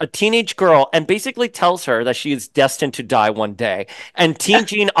teenage girl, and basically tells her that she is destined to die one day. And Teen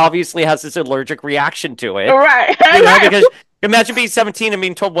Jean obviously has this allergic reaction to it. Right. Because imagine being 17 and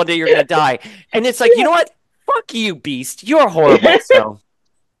being told one day you're going to die. And it's like, you know what? Fuck you, Beast. You're horrible. So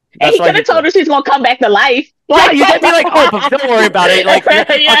and he could have told her she's going to come back to life. Yeah, you could be like, oh, but don't worry about it. Like,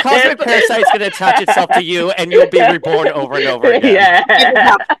 a cosmic parasite's going to attach itself to you, and you'll be reborn over and over again.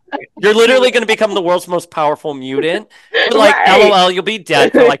 Yeah. You're literally going to become the world's most powerful mutant. But like, LOL, you'll be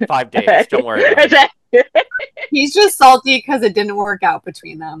dead for like 5 days. Don't worry about it. He's just salty because it didn't work out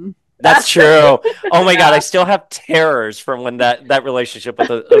between them. That's true. Oh my God, I still have terrors from when that relationship was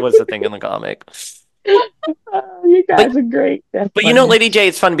a thing in the comic. You guys are great. That's but funny. Lady J,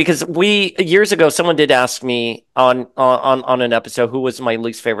 it's fun because years ago someone did ask me on an episode who was my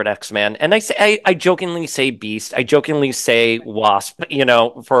least favorite X-Man, and I jokingly say Beast, I jokingly say Wasp,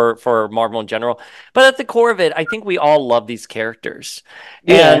 for Marvel in general. But at the core of it, I think we all love these characters,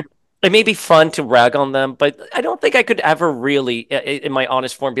 and it may be fun to rag on them, but I don't think I could ever really, in my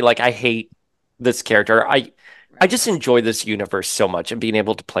honest form, be like, I hate this character. I just enjoy this universe so much and being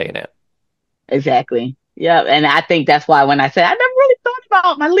able to play in it. Exactly. Yeah. And I think that's why when I said I never really thought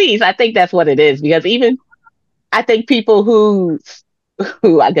about my leads, I think that's what it is. Because even I think people who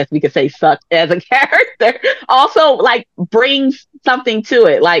I guess we could say suck as a character also like brings something to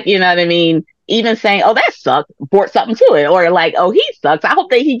it. Like, you know what I mean? Even saying, oh, that sucks, brought something to it. Or like, oh, he sucks. I hope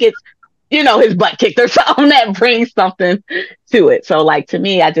that he gets, his butt kicked or something that brings something to it. So like to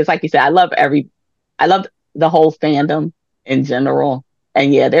me, I just, like you said, I love the whole fandom in general.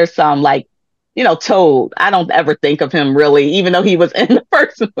 And yeah, there's some like, Toad, I don't ever think of him really, even though he was in the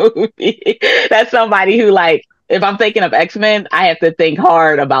first movie. That's somebody who, like, if I'm thinking of X-Men, I have to think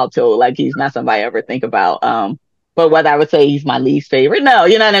hard about Toad. Like, he's not somebody I ever think about. But whether I would say he's my least favorite, no,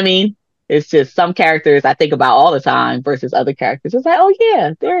 you know what I mean? It's just some characters I think about all the time versus other characters. It's like, oh,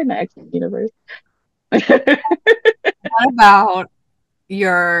 yeah, they're in the X-Men universe. What about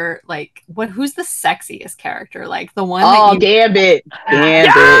your who's the sexiest character, like the one Gambit.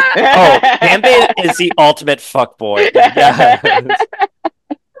 Gambit is the ultimate fuckboy.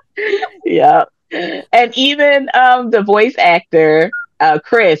 Yeah. And even the voice actor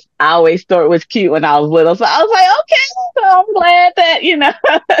Chris, I always thought was cute when I was little, so I was like, okay, so I'm glad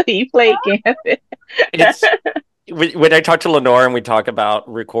that he played Gambit. When I talk to Lenore and we talk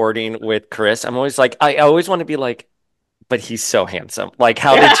about recording with Chris, I'm always like, I always want to be like, but he's so handsome. Like,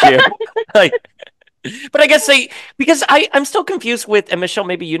 how did you like? But I guess because I'm still confused with, and Michelle,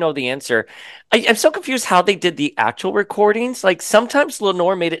 maybe you know the answer. I'm so confused how they did the actual recordings. Like sometimes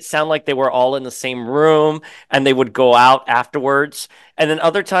Lenore made it sound like they were all in the same room and they would go out afterwards. And then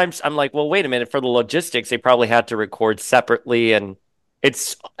other times I'm like, well, wait a minute. For the logistics, they probably had to record separately. And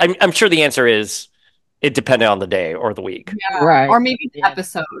I'm sure the answer is it depended on the day or the week. Yeah. Right. Or maybe the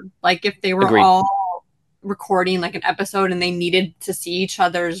episode. Like if they were all recording like an episode and they needed to see each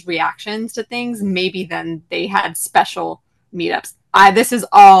other's reactions to things, maybe then they had special meetups. This is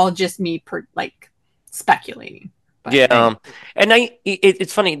all just me speculating. But yeah, and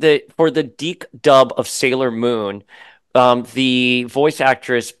it's funny that for the Deke dub of Sailor Moon, the voice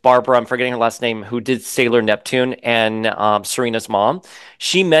actress Barbara, I'm forgetting her last name, who did Sailor Neptune and Serena's mom,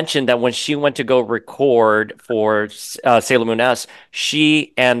 she mentioned that when she went to go record for Sailor Moon S,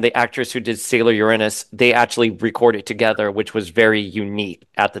 she and the actress who did Sailor Uranus, they actually recorded together, which was very unique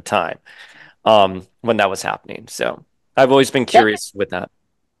at the time when that was happening. So I've always been curious with that.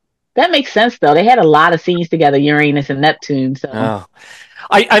 That makes sense, though. They had a lot of scenes together, Uranus and Neptune. So. Oh.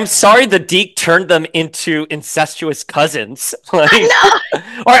 I'm sorry the Deke turned them into incestuous cousins. Or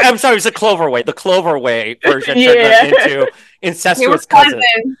I'm sorry, it was the Clover Way version turned them into incestuous cousins.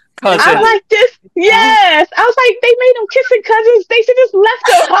 I was like this. Yes. I was like, they made them kissing cousins. They should just left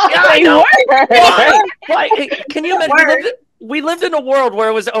them how they were. Why? Can you imagine? We lived in a world where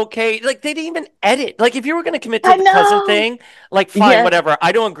it was okay. Like, they didn't even edit. Like, if you were going to commit to the cousin thing, like, fine, whatever.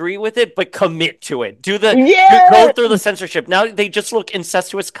 I don't agree with it, but commit to it. Go through the censorship. Now they just look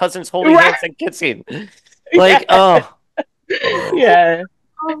incestuous cousins holding hands and kissing. Like, Yeah.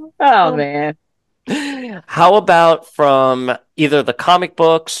 Oh, man. How about from either the comic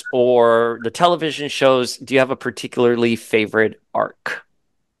books or the television shows, do you have a particularly favorite arc?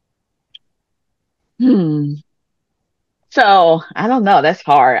 Hmm. So I don't know. That's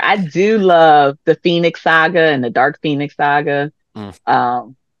hard. I do love the Phoenix Saga and the Dark Phoenix Saga. Mm,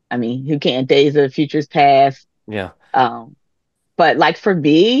 Um, I mean, who can't Days of Futures Past? yeah. Um, but like for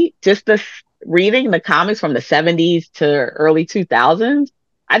me, just reading the comics from the 70s to early 2000s,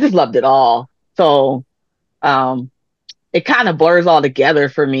 I just loved it all. So um, it kind of blurs all together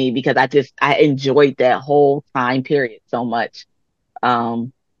for me because I enjoyed that whole time period so much.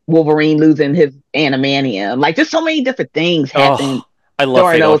 Um, Wolverine losing his animanium, like just so many different things happened Oh, I love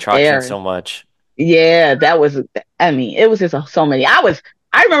during Fatal those Attraction eras. so much. Yeah, that was. I mean, it was just so many.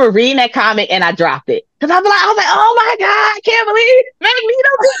 I remember reading that comic and I dropped it because I was like, oh my god, I can't believe Magneto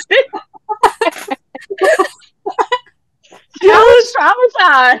did this. I Yes. was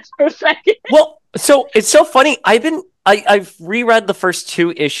traumatized for a second. Well, so it's so funny. I've reread the first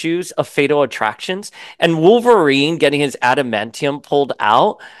two issues of Fatal Attractions, and Wolverine getting his adamantium pulled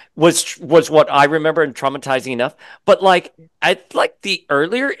out was what I remember and traumatizing enough. But like at like the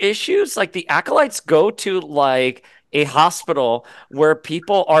earlier issues, like the acolytes go to like a hospital where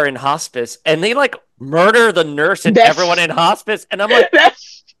people are in hospice and they like murder the nurse and everyone That's in hospice. And I'm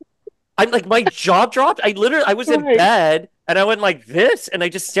like my jaw dropped. I was in right. bed and I went like this and I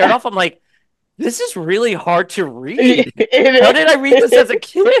just stared off. I'm like, this is really hard to read. How did I read this as a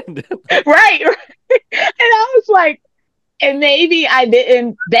kid? Right, right. And I was like, and maybe I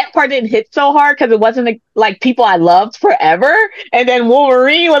didn't, that part didn't hit so hard because it wasn't like people I loved forever. And then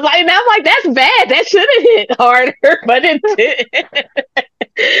Wolverine was like, and I'm like, that's bad. That should have hit harder, but it didn't.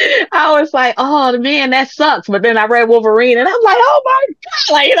 I was like, oh man, that sucks. But then I read Wolverine and I'm like, oh my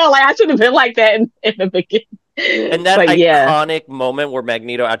God. Like, like I should have been like that in the beginning. And that But yeah, iconic moment where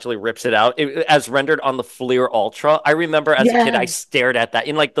Magneto actually rips it out, as rendered on the Fleer Ultra. I remember as a kid, I yeah, stared at that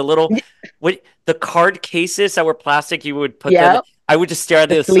in like the little, what the card cases that were plastic. You would put them. yep, I would just stare at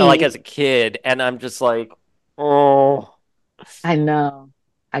the this like sleeve. as a kid, and I'm just like, oh. I know.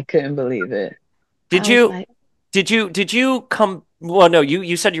 I couldn't believe it. Did I was you like, did you come? Well, no,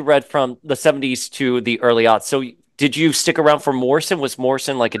 you said you read from the 70s to the early aughts. So did you stick around for Morrison? Was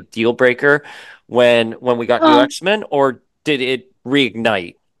Morrison like a deal breaker when we got new um, X-Men, or did it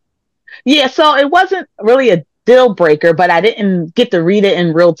reignite? yeah, so it wasn't really a deal breaker, but I didn't get to read it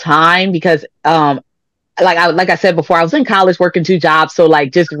in real time because like I said before, I was in college working two jobs, so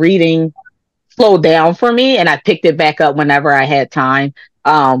like just reading slowed down for me and I picked it back up whenever I had time.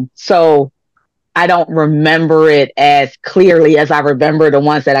 So I don't remember it as clearly as I remember the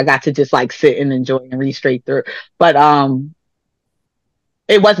ones that I got to just like sit and enjoy and read straight through. But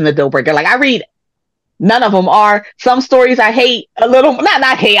it wasn't a deal breaker. Like I read none of them are. Some stories I hate a little,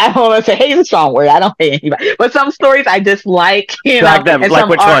 not hate. I don't want to say hate is a strong word. I don't hate anybody, but some stories I dislike, Drag them. and Like some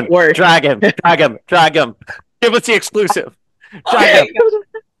which aren't one? worth. Drag him. Drag him. Drag him. Give us the exclusive. Drag him.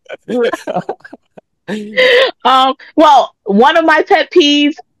 Well, one of my pet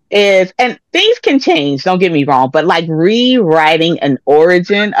peeves is, and things can change, don't get me wrong, but like rewriting an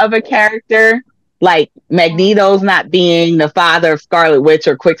origin of a character, like Magneto's not being the father of Scarlet Witch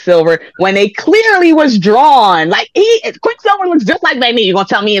or Quicksilver when they clearly was drawn. Like Quicksilver looks just like Magneto. You're gonna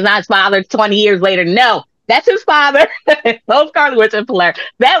tell me he's not his father 20 years later? No, that's his father. Those Scarlet Witch and Polaris.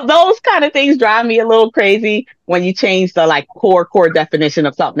 Those kind of things drive me a little crazy when you change the like core definition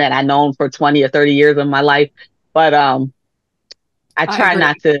of something that I known for 20 or 30 years of my life. But I I try agree.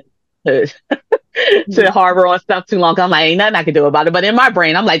 not to to harbor on stuff too long. I'm like, ain't nothing I can do about it. But in my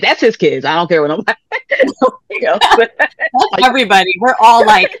brain, I'm like, that's his kids. I don't care what nobody else. That's everybody. We're all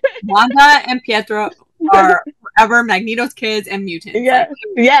like Wanda and Pietro are forever Magneto's kids and mutants. Yeah, Like,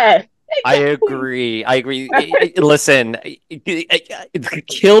 yeah, I agree. I agree. Listen,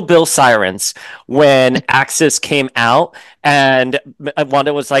 Kill Bill Sirens when Axis came out and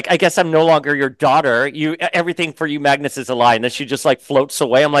Wanda was like, "I guess I'm no longer your daughter. You everything for you, Magnus is a lie." And then she just like floats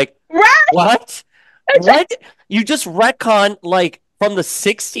away. I'm like, right. what? What? You just retcon like from the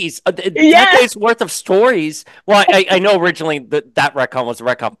 60s, Yeah, decades worth of stories. Well, I know originally that retcon was a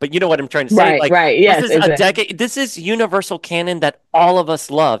retcon, but you know what I'm trying to say? right, Like, right. this Yes, is a exactly. decade, this is universal canon that all of us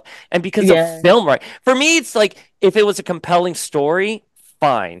love. And because of Yeah, film, right? For me, it's like if it was a compelling story,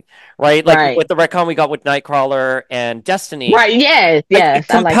 fine, right? Like right, with the retcon we got with Nightcrawler and Destiny, right. Yes, like a yes.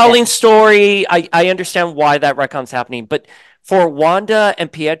 I like that. compelling story. I understand why that retcon's happening, but for Wanda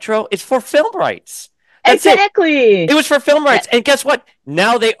and Pietro, it's for film rights. That's it. It Exactly. was for film Eh, rights. And guess what?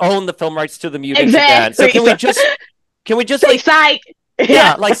 Now they own the film rights to the mutants again. So Exactly. So can we just say like psych. yeah,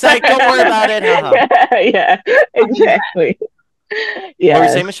 Yeah. like psych, don't worry about it. Haha. Yeah. um, Exactly. What were you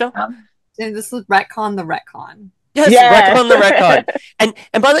saying, Yes. Michelle? and this is retcon the retcon. Yes, Yes. retcon the retcon.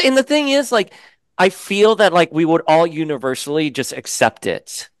 And by the and the thing is, like, I feel that like we would all universally just accept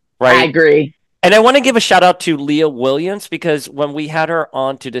it, I right? agree. And I want to give a shout out to Leah Williams because when we had her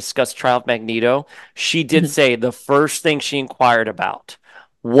on to discuss Trial of Magneto, she did say the first thing she inquired about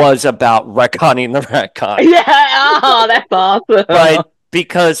was about retconning the retcon. Yeah, oh, that's awesome. But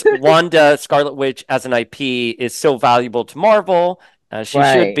because Wanda Scarlet Witch as an IP is so valuable to Marvel, as she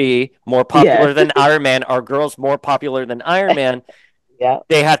should be, more popular than Iron Man, our girls more popular than Iron Man,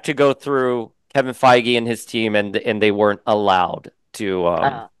 they had to go through Kevin Feige and his team, and they weren't allowed to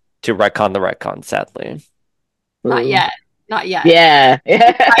retcon the retcon, sadly. Not yet. Not yet. Yeah.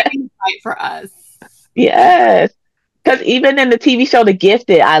 Fight for us. Yes. Because even in the TV show The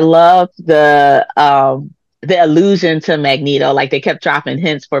Gifted, I loved the allusion to Magneto. Like, they kept dropping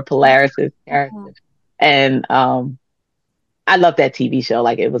hints for Polaris' character. And I love that TV show.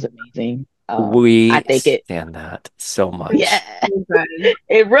 Like, it was amazing. I think stand that so much. Yeah.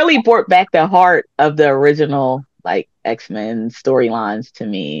 It really brought back the heart of the original, like, X-Men storylines to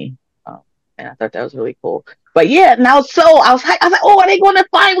me. And I thought that was really cool. But yeah, now I was like, oh, are they going to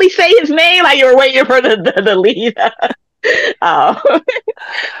finally say his name? Like, you were waiting for the lead.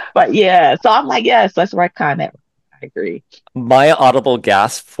 But yeah, so I'm like, yes, let's retcon that. I agree. My audible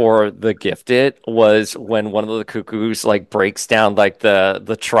gasp for The Gifted was when one of the cuckoos like breaks down like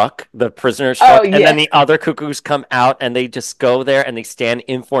the truck, the prisoner's truck, and then the other cuckoos come out and they just go there and they stand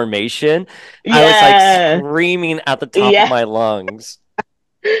in formation. I was like screaming at the top of my lungs.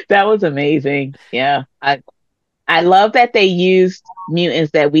 That was amazing. Yeah. I love that they used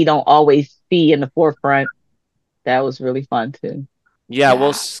mutants that we don't always see in the forefront. That was really fun too. Yeah,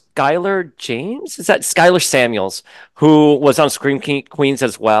 well, Skylar James, is that Skylar Samuels, who was on Scream Queens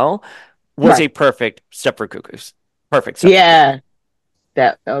as well, was a perfect step for cuckoos. Perfect step. Yeah.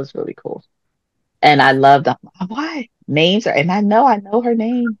 That was really cool. And I loved why names are, and I know her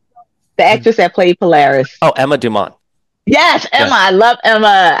name. The actress that played Polaris. Oh, Emma Dumont. Yes, Emma. Yeah. I love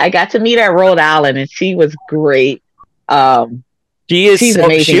Emma. I got to meet her at Rhode Island, and she was great. She's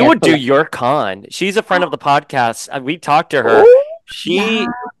amazing. She would do your con. She's a friend of the podcast. We talked to her. Ooh,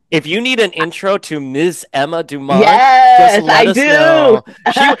 if you need an intro to Ms. Emma Dumont, just let us know.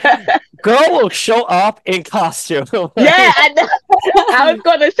 Girl will show up in costume. Yeah, I know. I was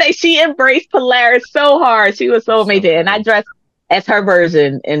going to say she embraced Polaris so hard. She was so amazing, and I dressed as her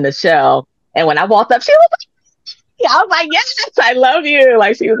version in the show. And when I walked up, she was like, I was like, yes, I love you.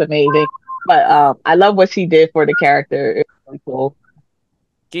 Like, she was amazing. But I love what she did for the character. It was really cool.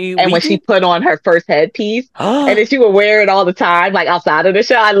 And when she put on her first headpiece, and then she would wear it all the time, like outside of the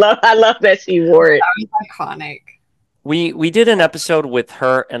show. I love that she wore it. That was iconic. We did an episode with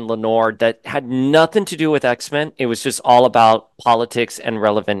her and Lenore that had nothing to do with X-Men. It was just all about politics and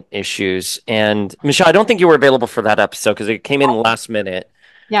relevant issues. And Michelle, I don't think you were available for that episode because it came in last minute.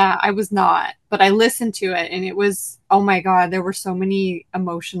 Yeah, I was not, but I listened to it and it was, oh my God, there were so many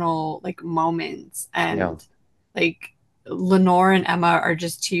emotional like moments, and like Lenore and Emma are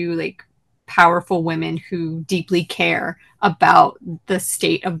just two like powerful women who deeply care about the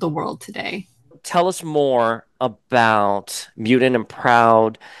state of the world today. Tell us more about Mutant and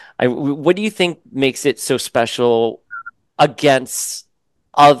Proud. What do you think makes it so special against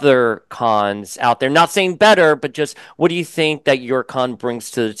other cons out there? Not saying better, but just what do you think that your con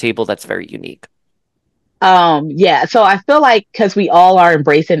brings to the table that's very unique? Yeah, so I feel like because we all are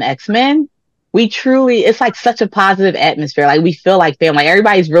embracing X-Men, we truly, it's like such a positive atmosphere. Like, we feel like family. Like,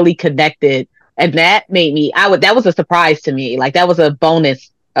 everybody's really connected, and that made me. That was a surprise to me. Like, that was a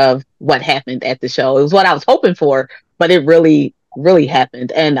bonus of what happened at the show. It was what I was hoping for, but it really, really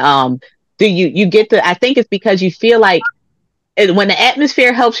happened. And do you get to? I think it's because you feel like when the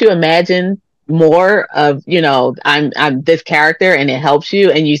atmosphere helps you imagine more of, I'm this character, and it helps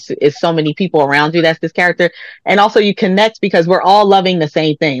you, and it's so many people around you that's this character, and also you connect because we're all loving the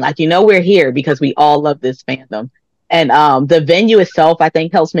same thing. Like, we're here because we all love this fandom. And the venue itself, I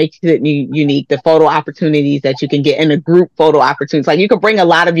think, helps make it unique. The photo opportunities that you can get, and the group photo opportunities, like, you could bring a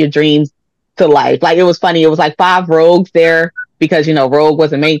lot of your dreams to life. Like, it was funny, it was like 5 rogues there because Rogue was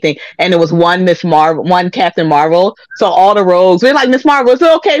the main thing, and it was one Miss Marvel, one Captain Marvel. So all the rogues, we're like, Miss Marvel, it's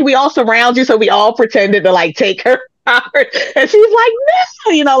okay, we all surround you. So we all pretended to like take her power, and she's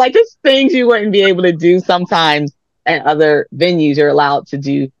like, no, like, there's things you wouldn't be able to do sometimes at other venues you're allowed to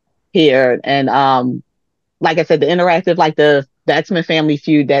do here. And like I said, the interactive, like the X-Men Family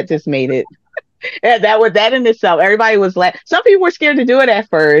Feud, that just made it. And that in itself, everybody was like, some people were scared to do it at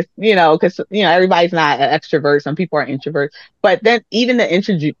first, because everybody's not an extrovert. Some people are introverts, but then even the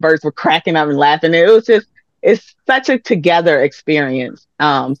introverts were cracking up and laughing. It was just, it's such a together experience.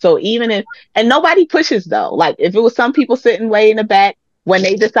 So and nobody pushes though. Like, if it was some people sitting way in the back, when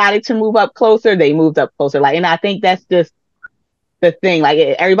they decided to move up closer, they moved up closer. Like, and I think that's just the thing. Like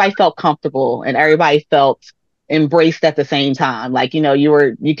everybody felt comfortable and everybody felt embraced at the same time. Like,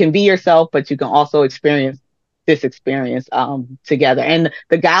 you can be yourself, but you can also experience this experience together. And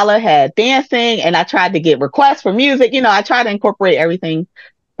the gala had dancing, and I tried to get requests for music. I tried to incorporate everything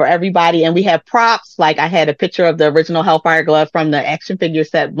for everybody. And we had props. Like I had a picture of the original Hellfire glove from the action figure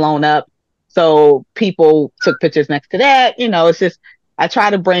set blown up. So people took pictures next to that. It's just, I try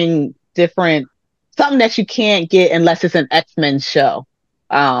to bring something that you can't get unless it's an X-Men show.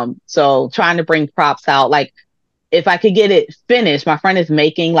 So trying to bring props out. Like if I could get it finished, my friend is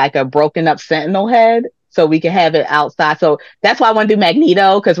making like a broken up Sentinel head so we can have it outside. So that's why I want to do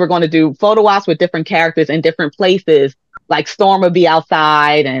Magneto, because we're going to do photo ops with different characters in different places. Like Storm will be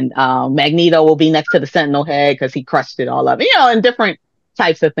outside and Magneto will be next to the Sentinel head because he crushed it all up, and different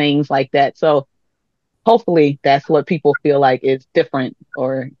types of things like that. So hopefully that's what people feel like is different,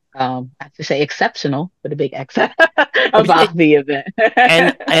 or I have to say exceptional with a big X about the event.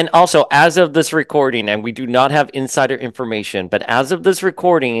 and also, as of this recording, and we do not have insider information, but as of this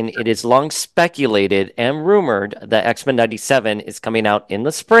recording, it is long speculated and rumored that X-Men 97 is coming out in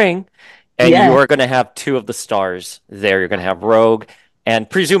the spring, and you are going to have two of the stars there. You're going to have Rogue and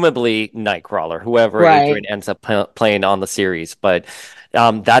presumably Nightcrawler, whoever Adrian ends up playing on the series. But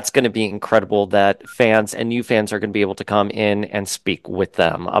that's going to be incredible that fans and new fans are going to be able to come in and speak with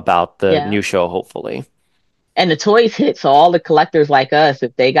them about the new show, hopefully. And the toys hit, so all the collectors like us,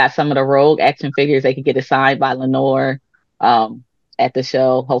 if they got some of the Rogue action figures, they could get it signed by Lenore at the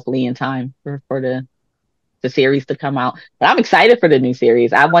show, hopefully in time for the series to come out. But I'm excited for the new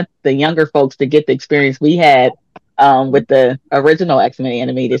series. I want the younger folks to get the experience we had with the original X-Men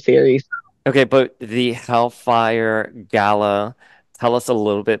animated series. Okay, but the Hellfire Gala, tell us a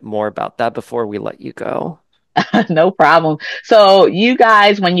little bit more about that before we let you go. No problem. So you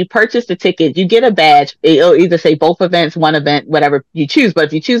guys, when you purchase the ticket, you get a badge. It'll either say both events, one event, whatever you choose. But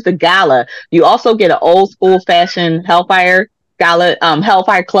if you choose the gala, you also get an old school fashioned Hellfire Gala,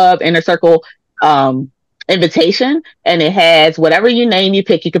 Hellfire Club Inner Circle invitation, and it has whatever you name you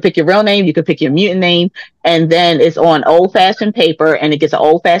pick. You can pick your real name, you can pick your mutant name, and then it's on old fashioned paper, and it gets an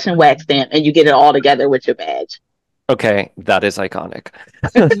old fashioned wax stamp, and you get it all together with your badge. Okay, that is iconic.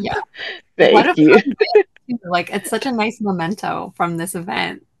 Yeah. Thank you. Like, it's such a nice memento from this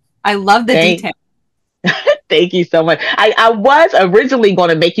event. I love the detail. Thank you so much. I was originally going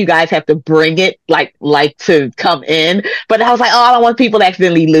to make you guys have to bring it, like to come in, but I was like, oh, I don't want people to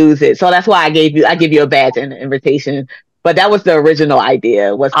accidentally lose it. So that's why I give you a badge and an invitation. But that was the original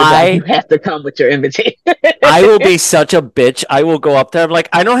idea, was you have to come with your invitation. I will be such a bitch. I will go up there. I'm like,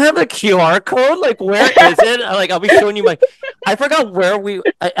 I don't have the QR code. Like, where is it? I'll be showing you I forgot where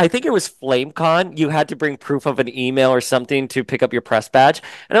I think it was FlameCon. You had to bring proof of an email or something to pick up your press badge.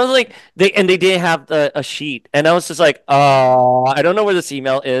 And I was like, they didn't have a sheet. And I was just like, oh, I don't know where this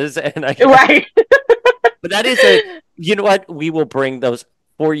email is. And right. But that is you know what? We will bring those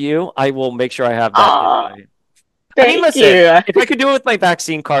for you. I will make sure I have that. Thank you. If I could do it with my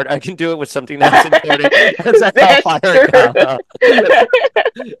vaccine card, I can do it with something else important.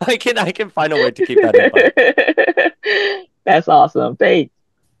 I can find a way to keep that in mind. That's awesome. Thanks.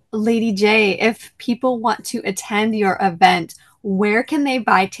 Lady J, if people want to attend your event, where can they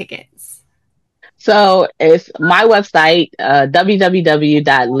buy tickets? So it's my website,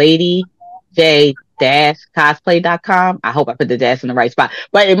 www.ladyj-cosplay.com. I hope I put the dash in the right spot,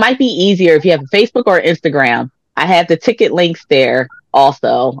 but it might be easier if you have Facebook or Instagram. I have the ticket links there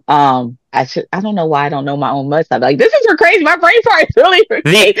also. I don't know why I don't know my own website. Like, this is for crazy. My brain part is really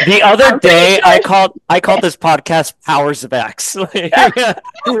the other day I called this podcast Powers of X.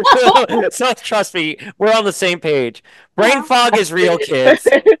 So trust me, we're on the same page. Brain fog is real, kids.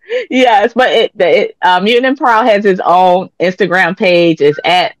 Yes, but Mutant Proud has his own Instagram page. It's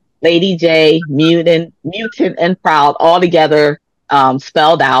at Lady J Mutant and Proud, all together,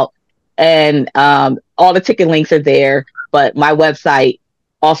 spelled out. And all the ticket links are there, but my website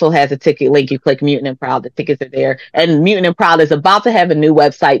also has a ticket link. You click Mutant and Proud, the tickets are there. And Mutant and Proud is about to have a new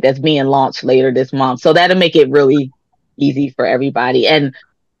website that's being launched later this month. So that'll make it really easy for everybody. And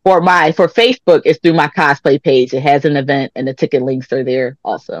for Facebook, it's through my cosplay page. It has an event and the ticket links are there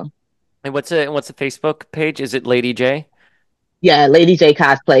also. And what's the Facebook page? Is it Lady J? Yeah, Lady J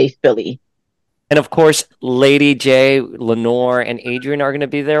Cosplay Philly. And of course, Lady J, Lenore, and Adrian are going to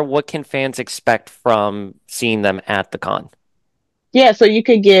be there. What can fans expect from seeing them at the con? Yeah, so you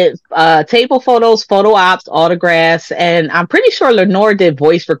could get table photos, photo ops, autographs, and I'm pretty sure Lenore did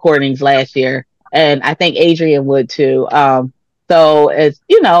voice recordings last year, and I think Adrian would too. So it's,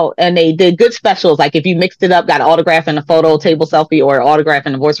 and they did good specials. Like if you mixed it up, got an autograph and a photo, table selfie, or autograph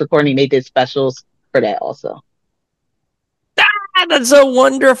and a voice recording, they did specials for that also. That's so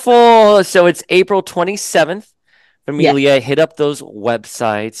wonderful. So it's April 27th. Familia, hit up those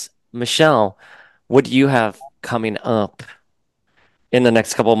websites. Michelle, what do you have coming up in the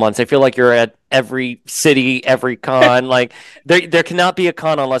next couple of months? I feel like you're at every city, every con. Like there cannot be a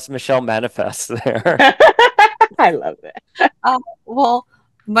con unless Michelle manifests there. I love that. Well,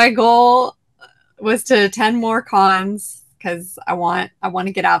 my goal was to attend more cons because I want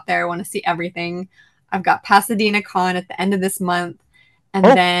to get out there. I want to see everything. I've got Pasadena Con at the end of this month. And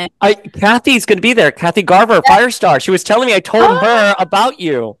then Kathy's going to be there. Kathy Garver, Firestar. She was telling me, I told her about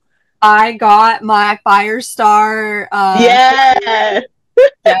you. I got my Firestar. Yes.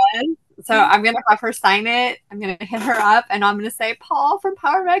 So I'm going to have her sign it. I'm going to hit her up and I'm going to say, Paul from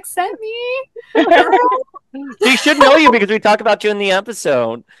PowerX sent me. She should know you because we talk about you in the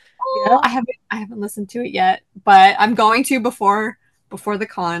episode. Yeah. I haven't listened to it yet, but I'm going to before the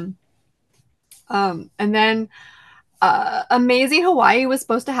con. And then Amazing Hawaii was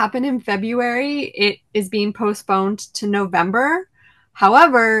supposed to happen in February. It is being postponed to November.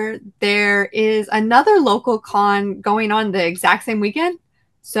 However, there is another local con going on the exact same weekend.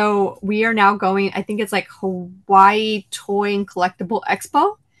 So we are now going, I think it's like Hawaii Toy and Collectible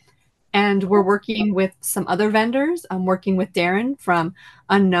Expo. And we're working with some other vendors. I'm working with Darren from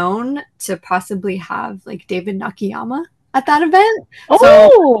Unknown to possibly have like David Nakayama at that event. Oh,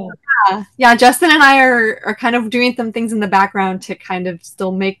 so, yeah, Justin and I are kind of doing some things in the background to kind of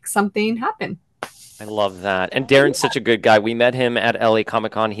still make something happen. I love that. And Darren's such a good guy. We met him at LA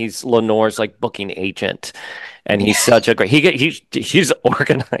Comic Con. He's Lenore's like booking agent. And he's such a great, he's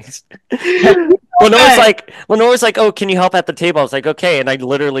organized. Lenore's like, oh, can you help at the table? I was like, okay. And I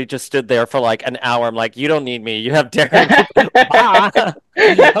literally just stood there for like an hour. I'm like, you don't need me. You have Darren.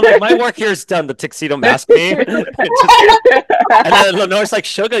 I'm like, my work here is done. The tuxedo mask me. And then Lenore's like,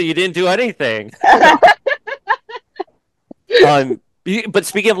 Sugar, you didn't do anything. But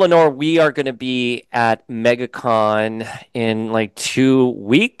speaking of Lenore, we are going to be at MegaCon in like 2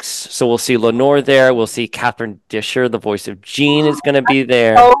 weeks. So we'll see Lenore there. We'll see Catherine Disher, the voice of Jean, is going to be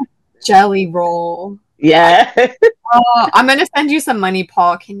there. Oh, Jelly Roll. Yeah. I'm going to send you some money,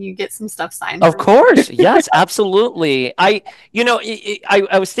 Paul. Can you get some stuff signed? Of course. Yes, absolutely. I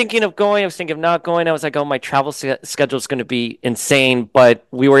was thinking of going. I was thinking of not going. I was like, oh, my travel schedule is going to be insane. But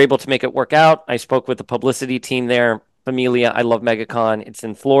we were able to make it work out. I spoke with the publicity team there. Familia, I love MegaCon. It's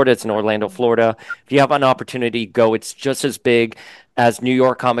in Florida. It's in Orlando, Florida. If you have an opportunity, go. It's just as big as New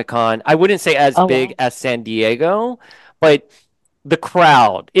York Comic Con. I wouldn't say as big as San Diego, but the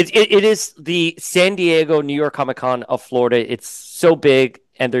crowd. It is the San Diego, New York Comic Con of Florida. It's so big,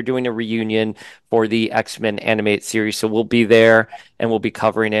 and they're doing a reunion for the X-Men animated series. So we'll be there, and we'll be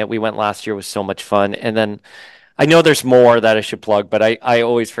covering it. We went last year. It was so much fun. And then I know there's more that I should plug, but I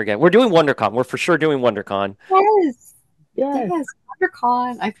always forget. We're doing WonderCon. We're for sure doing WonderCon. Yes,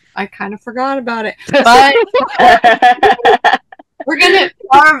 WonderCon. I kind of forgot about it, but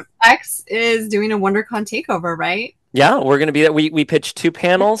X is doing a WonderCon takeover, right? Yeah, we're gonna be there. We pitched 2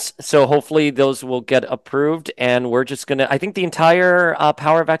 panels, so hopefully those will get approved, and we're just gonna. I think the entire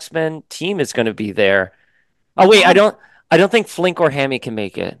Power of X-Men team is gonna be there. Oh wait, I don't think Flink or Hammy can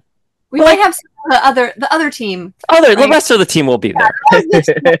make it. We might have the other team. The rest of the team will be there.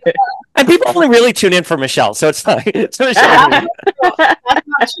 And people only really tune in for Michelle, so it's fine. So That's not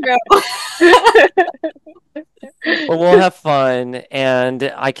true. Well, we'll have fun,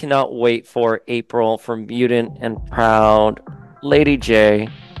 and I cannot wait for April for Mutant and Proud. Lady J,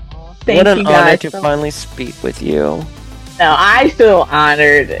 what an honor to finally speak with you. No, I feel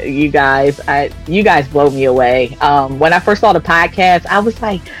honored, you guys. You guys blow me away. When I first saw the podcast, I was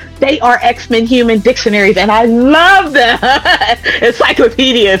like, they are X-Men human dictionaries, and I love them.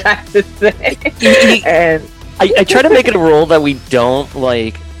 Encyclopedias, I have to say. And I try to make it a rule that we don't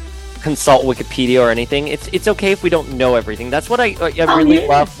like consult Wikipedia or anything. It's okay if we don't know everything. That's what I really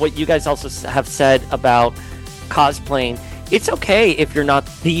love. What you guys also have said about cosplaying. It's okay if you're not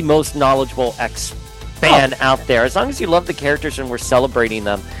the most knowledgeable fan out there, as long as you love the characters and we're celebrating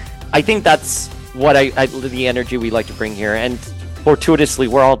them. I think that's what the energy we like to bring here, and fortuitously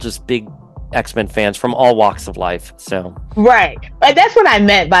we're all just big X-Men fans from all walks of life. So right, but that's what I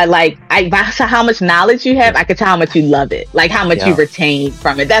meant by by how much knowledge you have. I could tell how much you love it, like how much you retain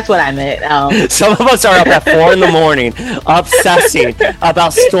from it. That's what I meant. Some of us are up at 4 a.m. obsessing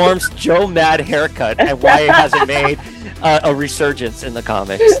about Storm's Joe Mad haircut and why it hasn't made a resurgence in the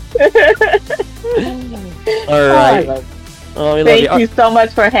comics. All right. Thank you so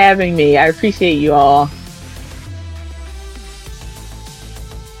much for having me. I appreciate you all.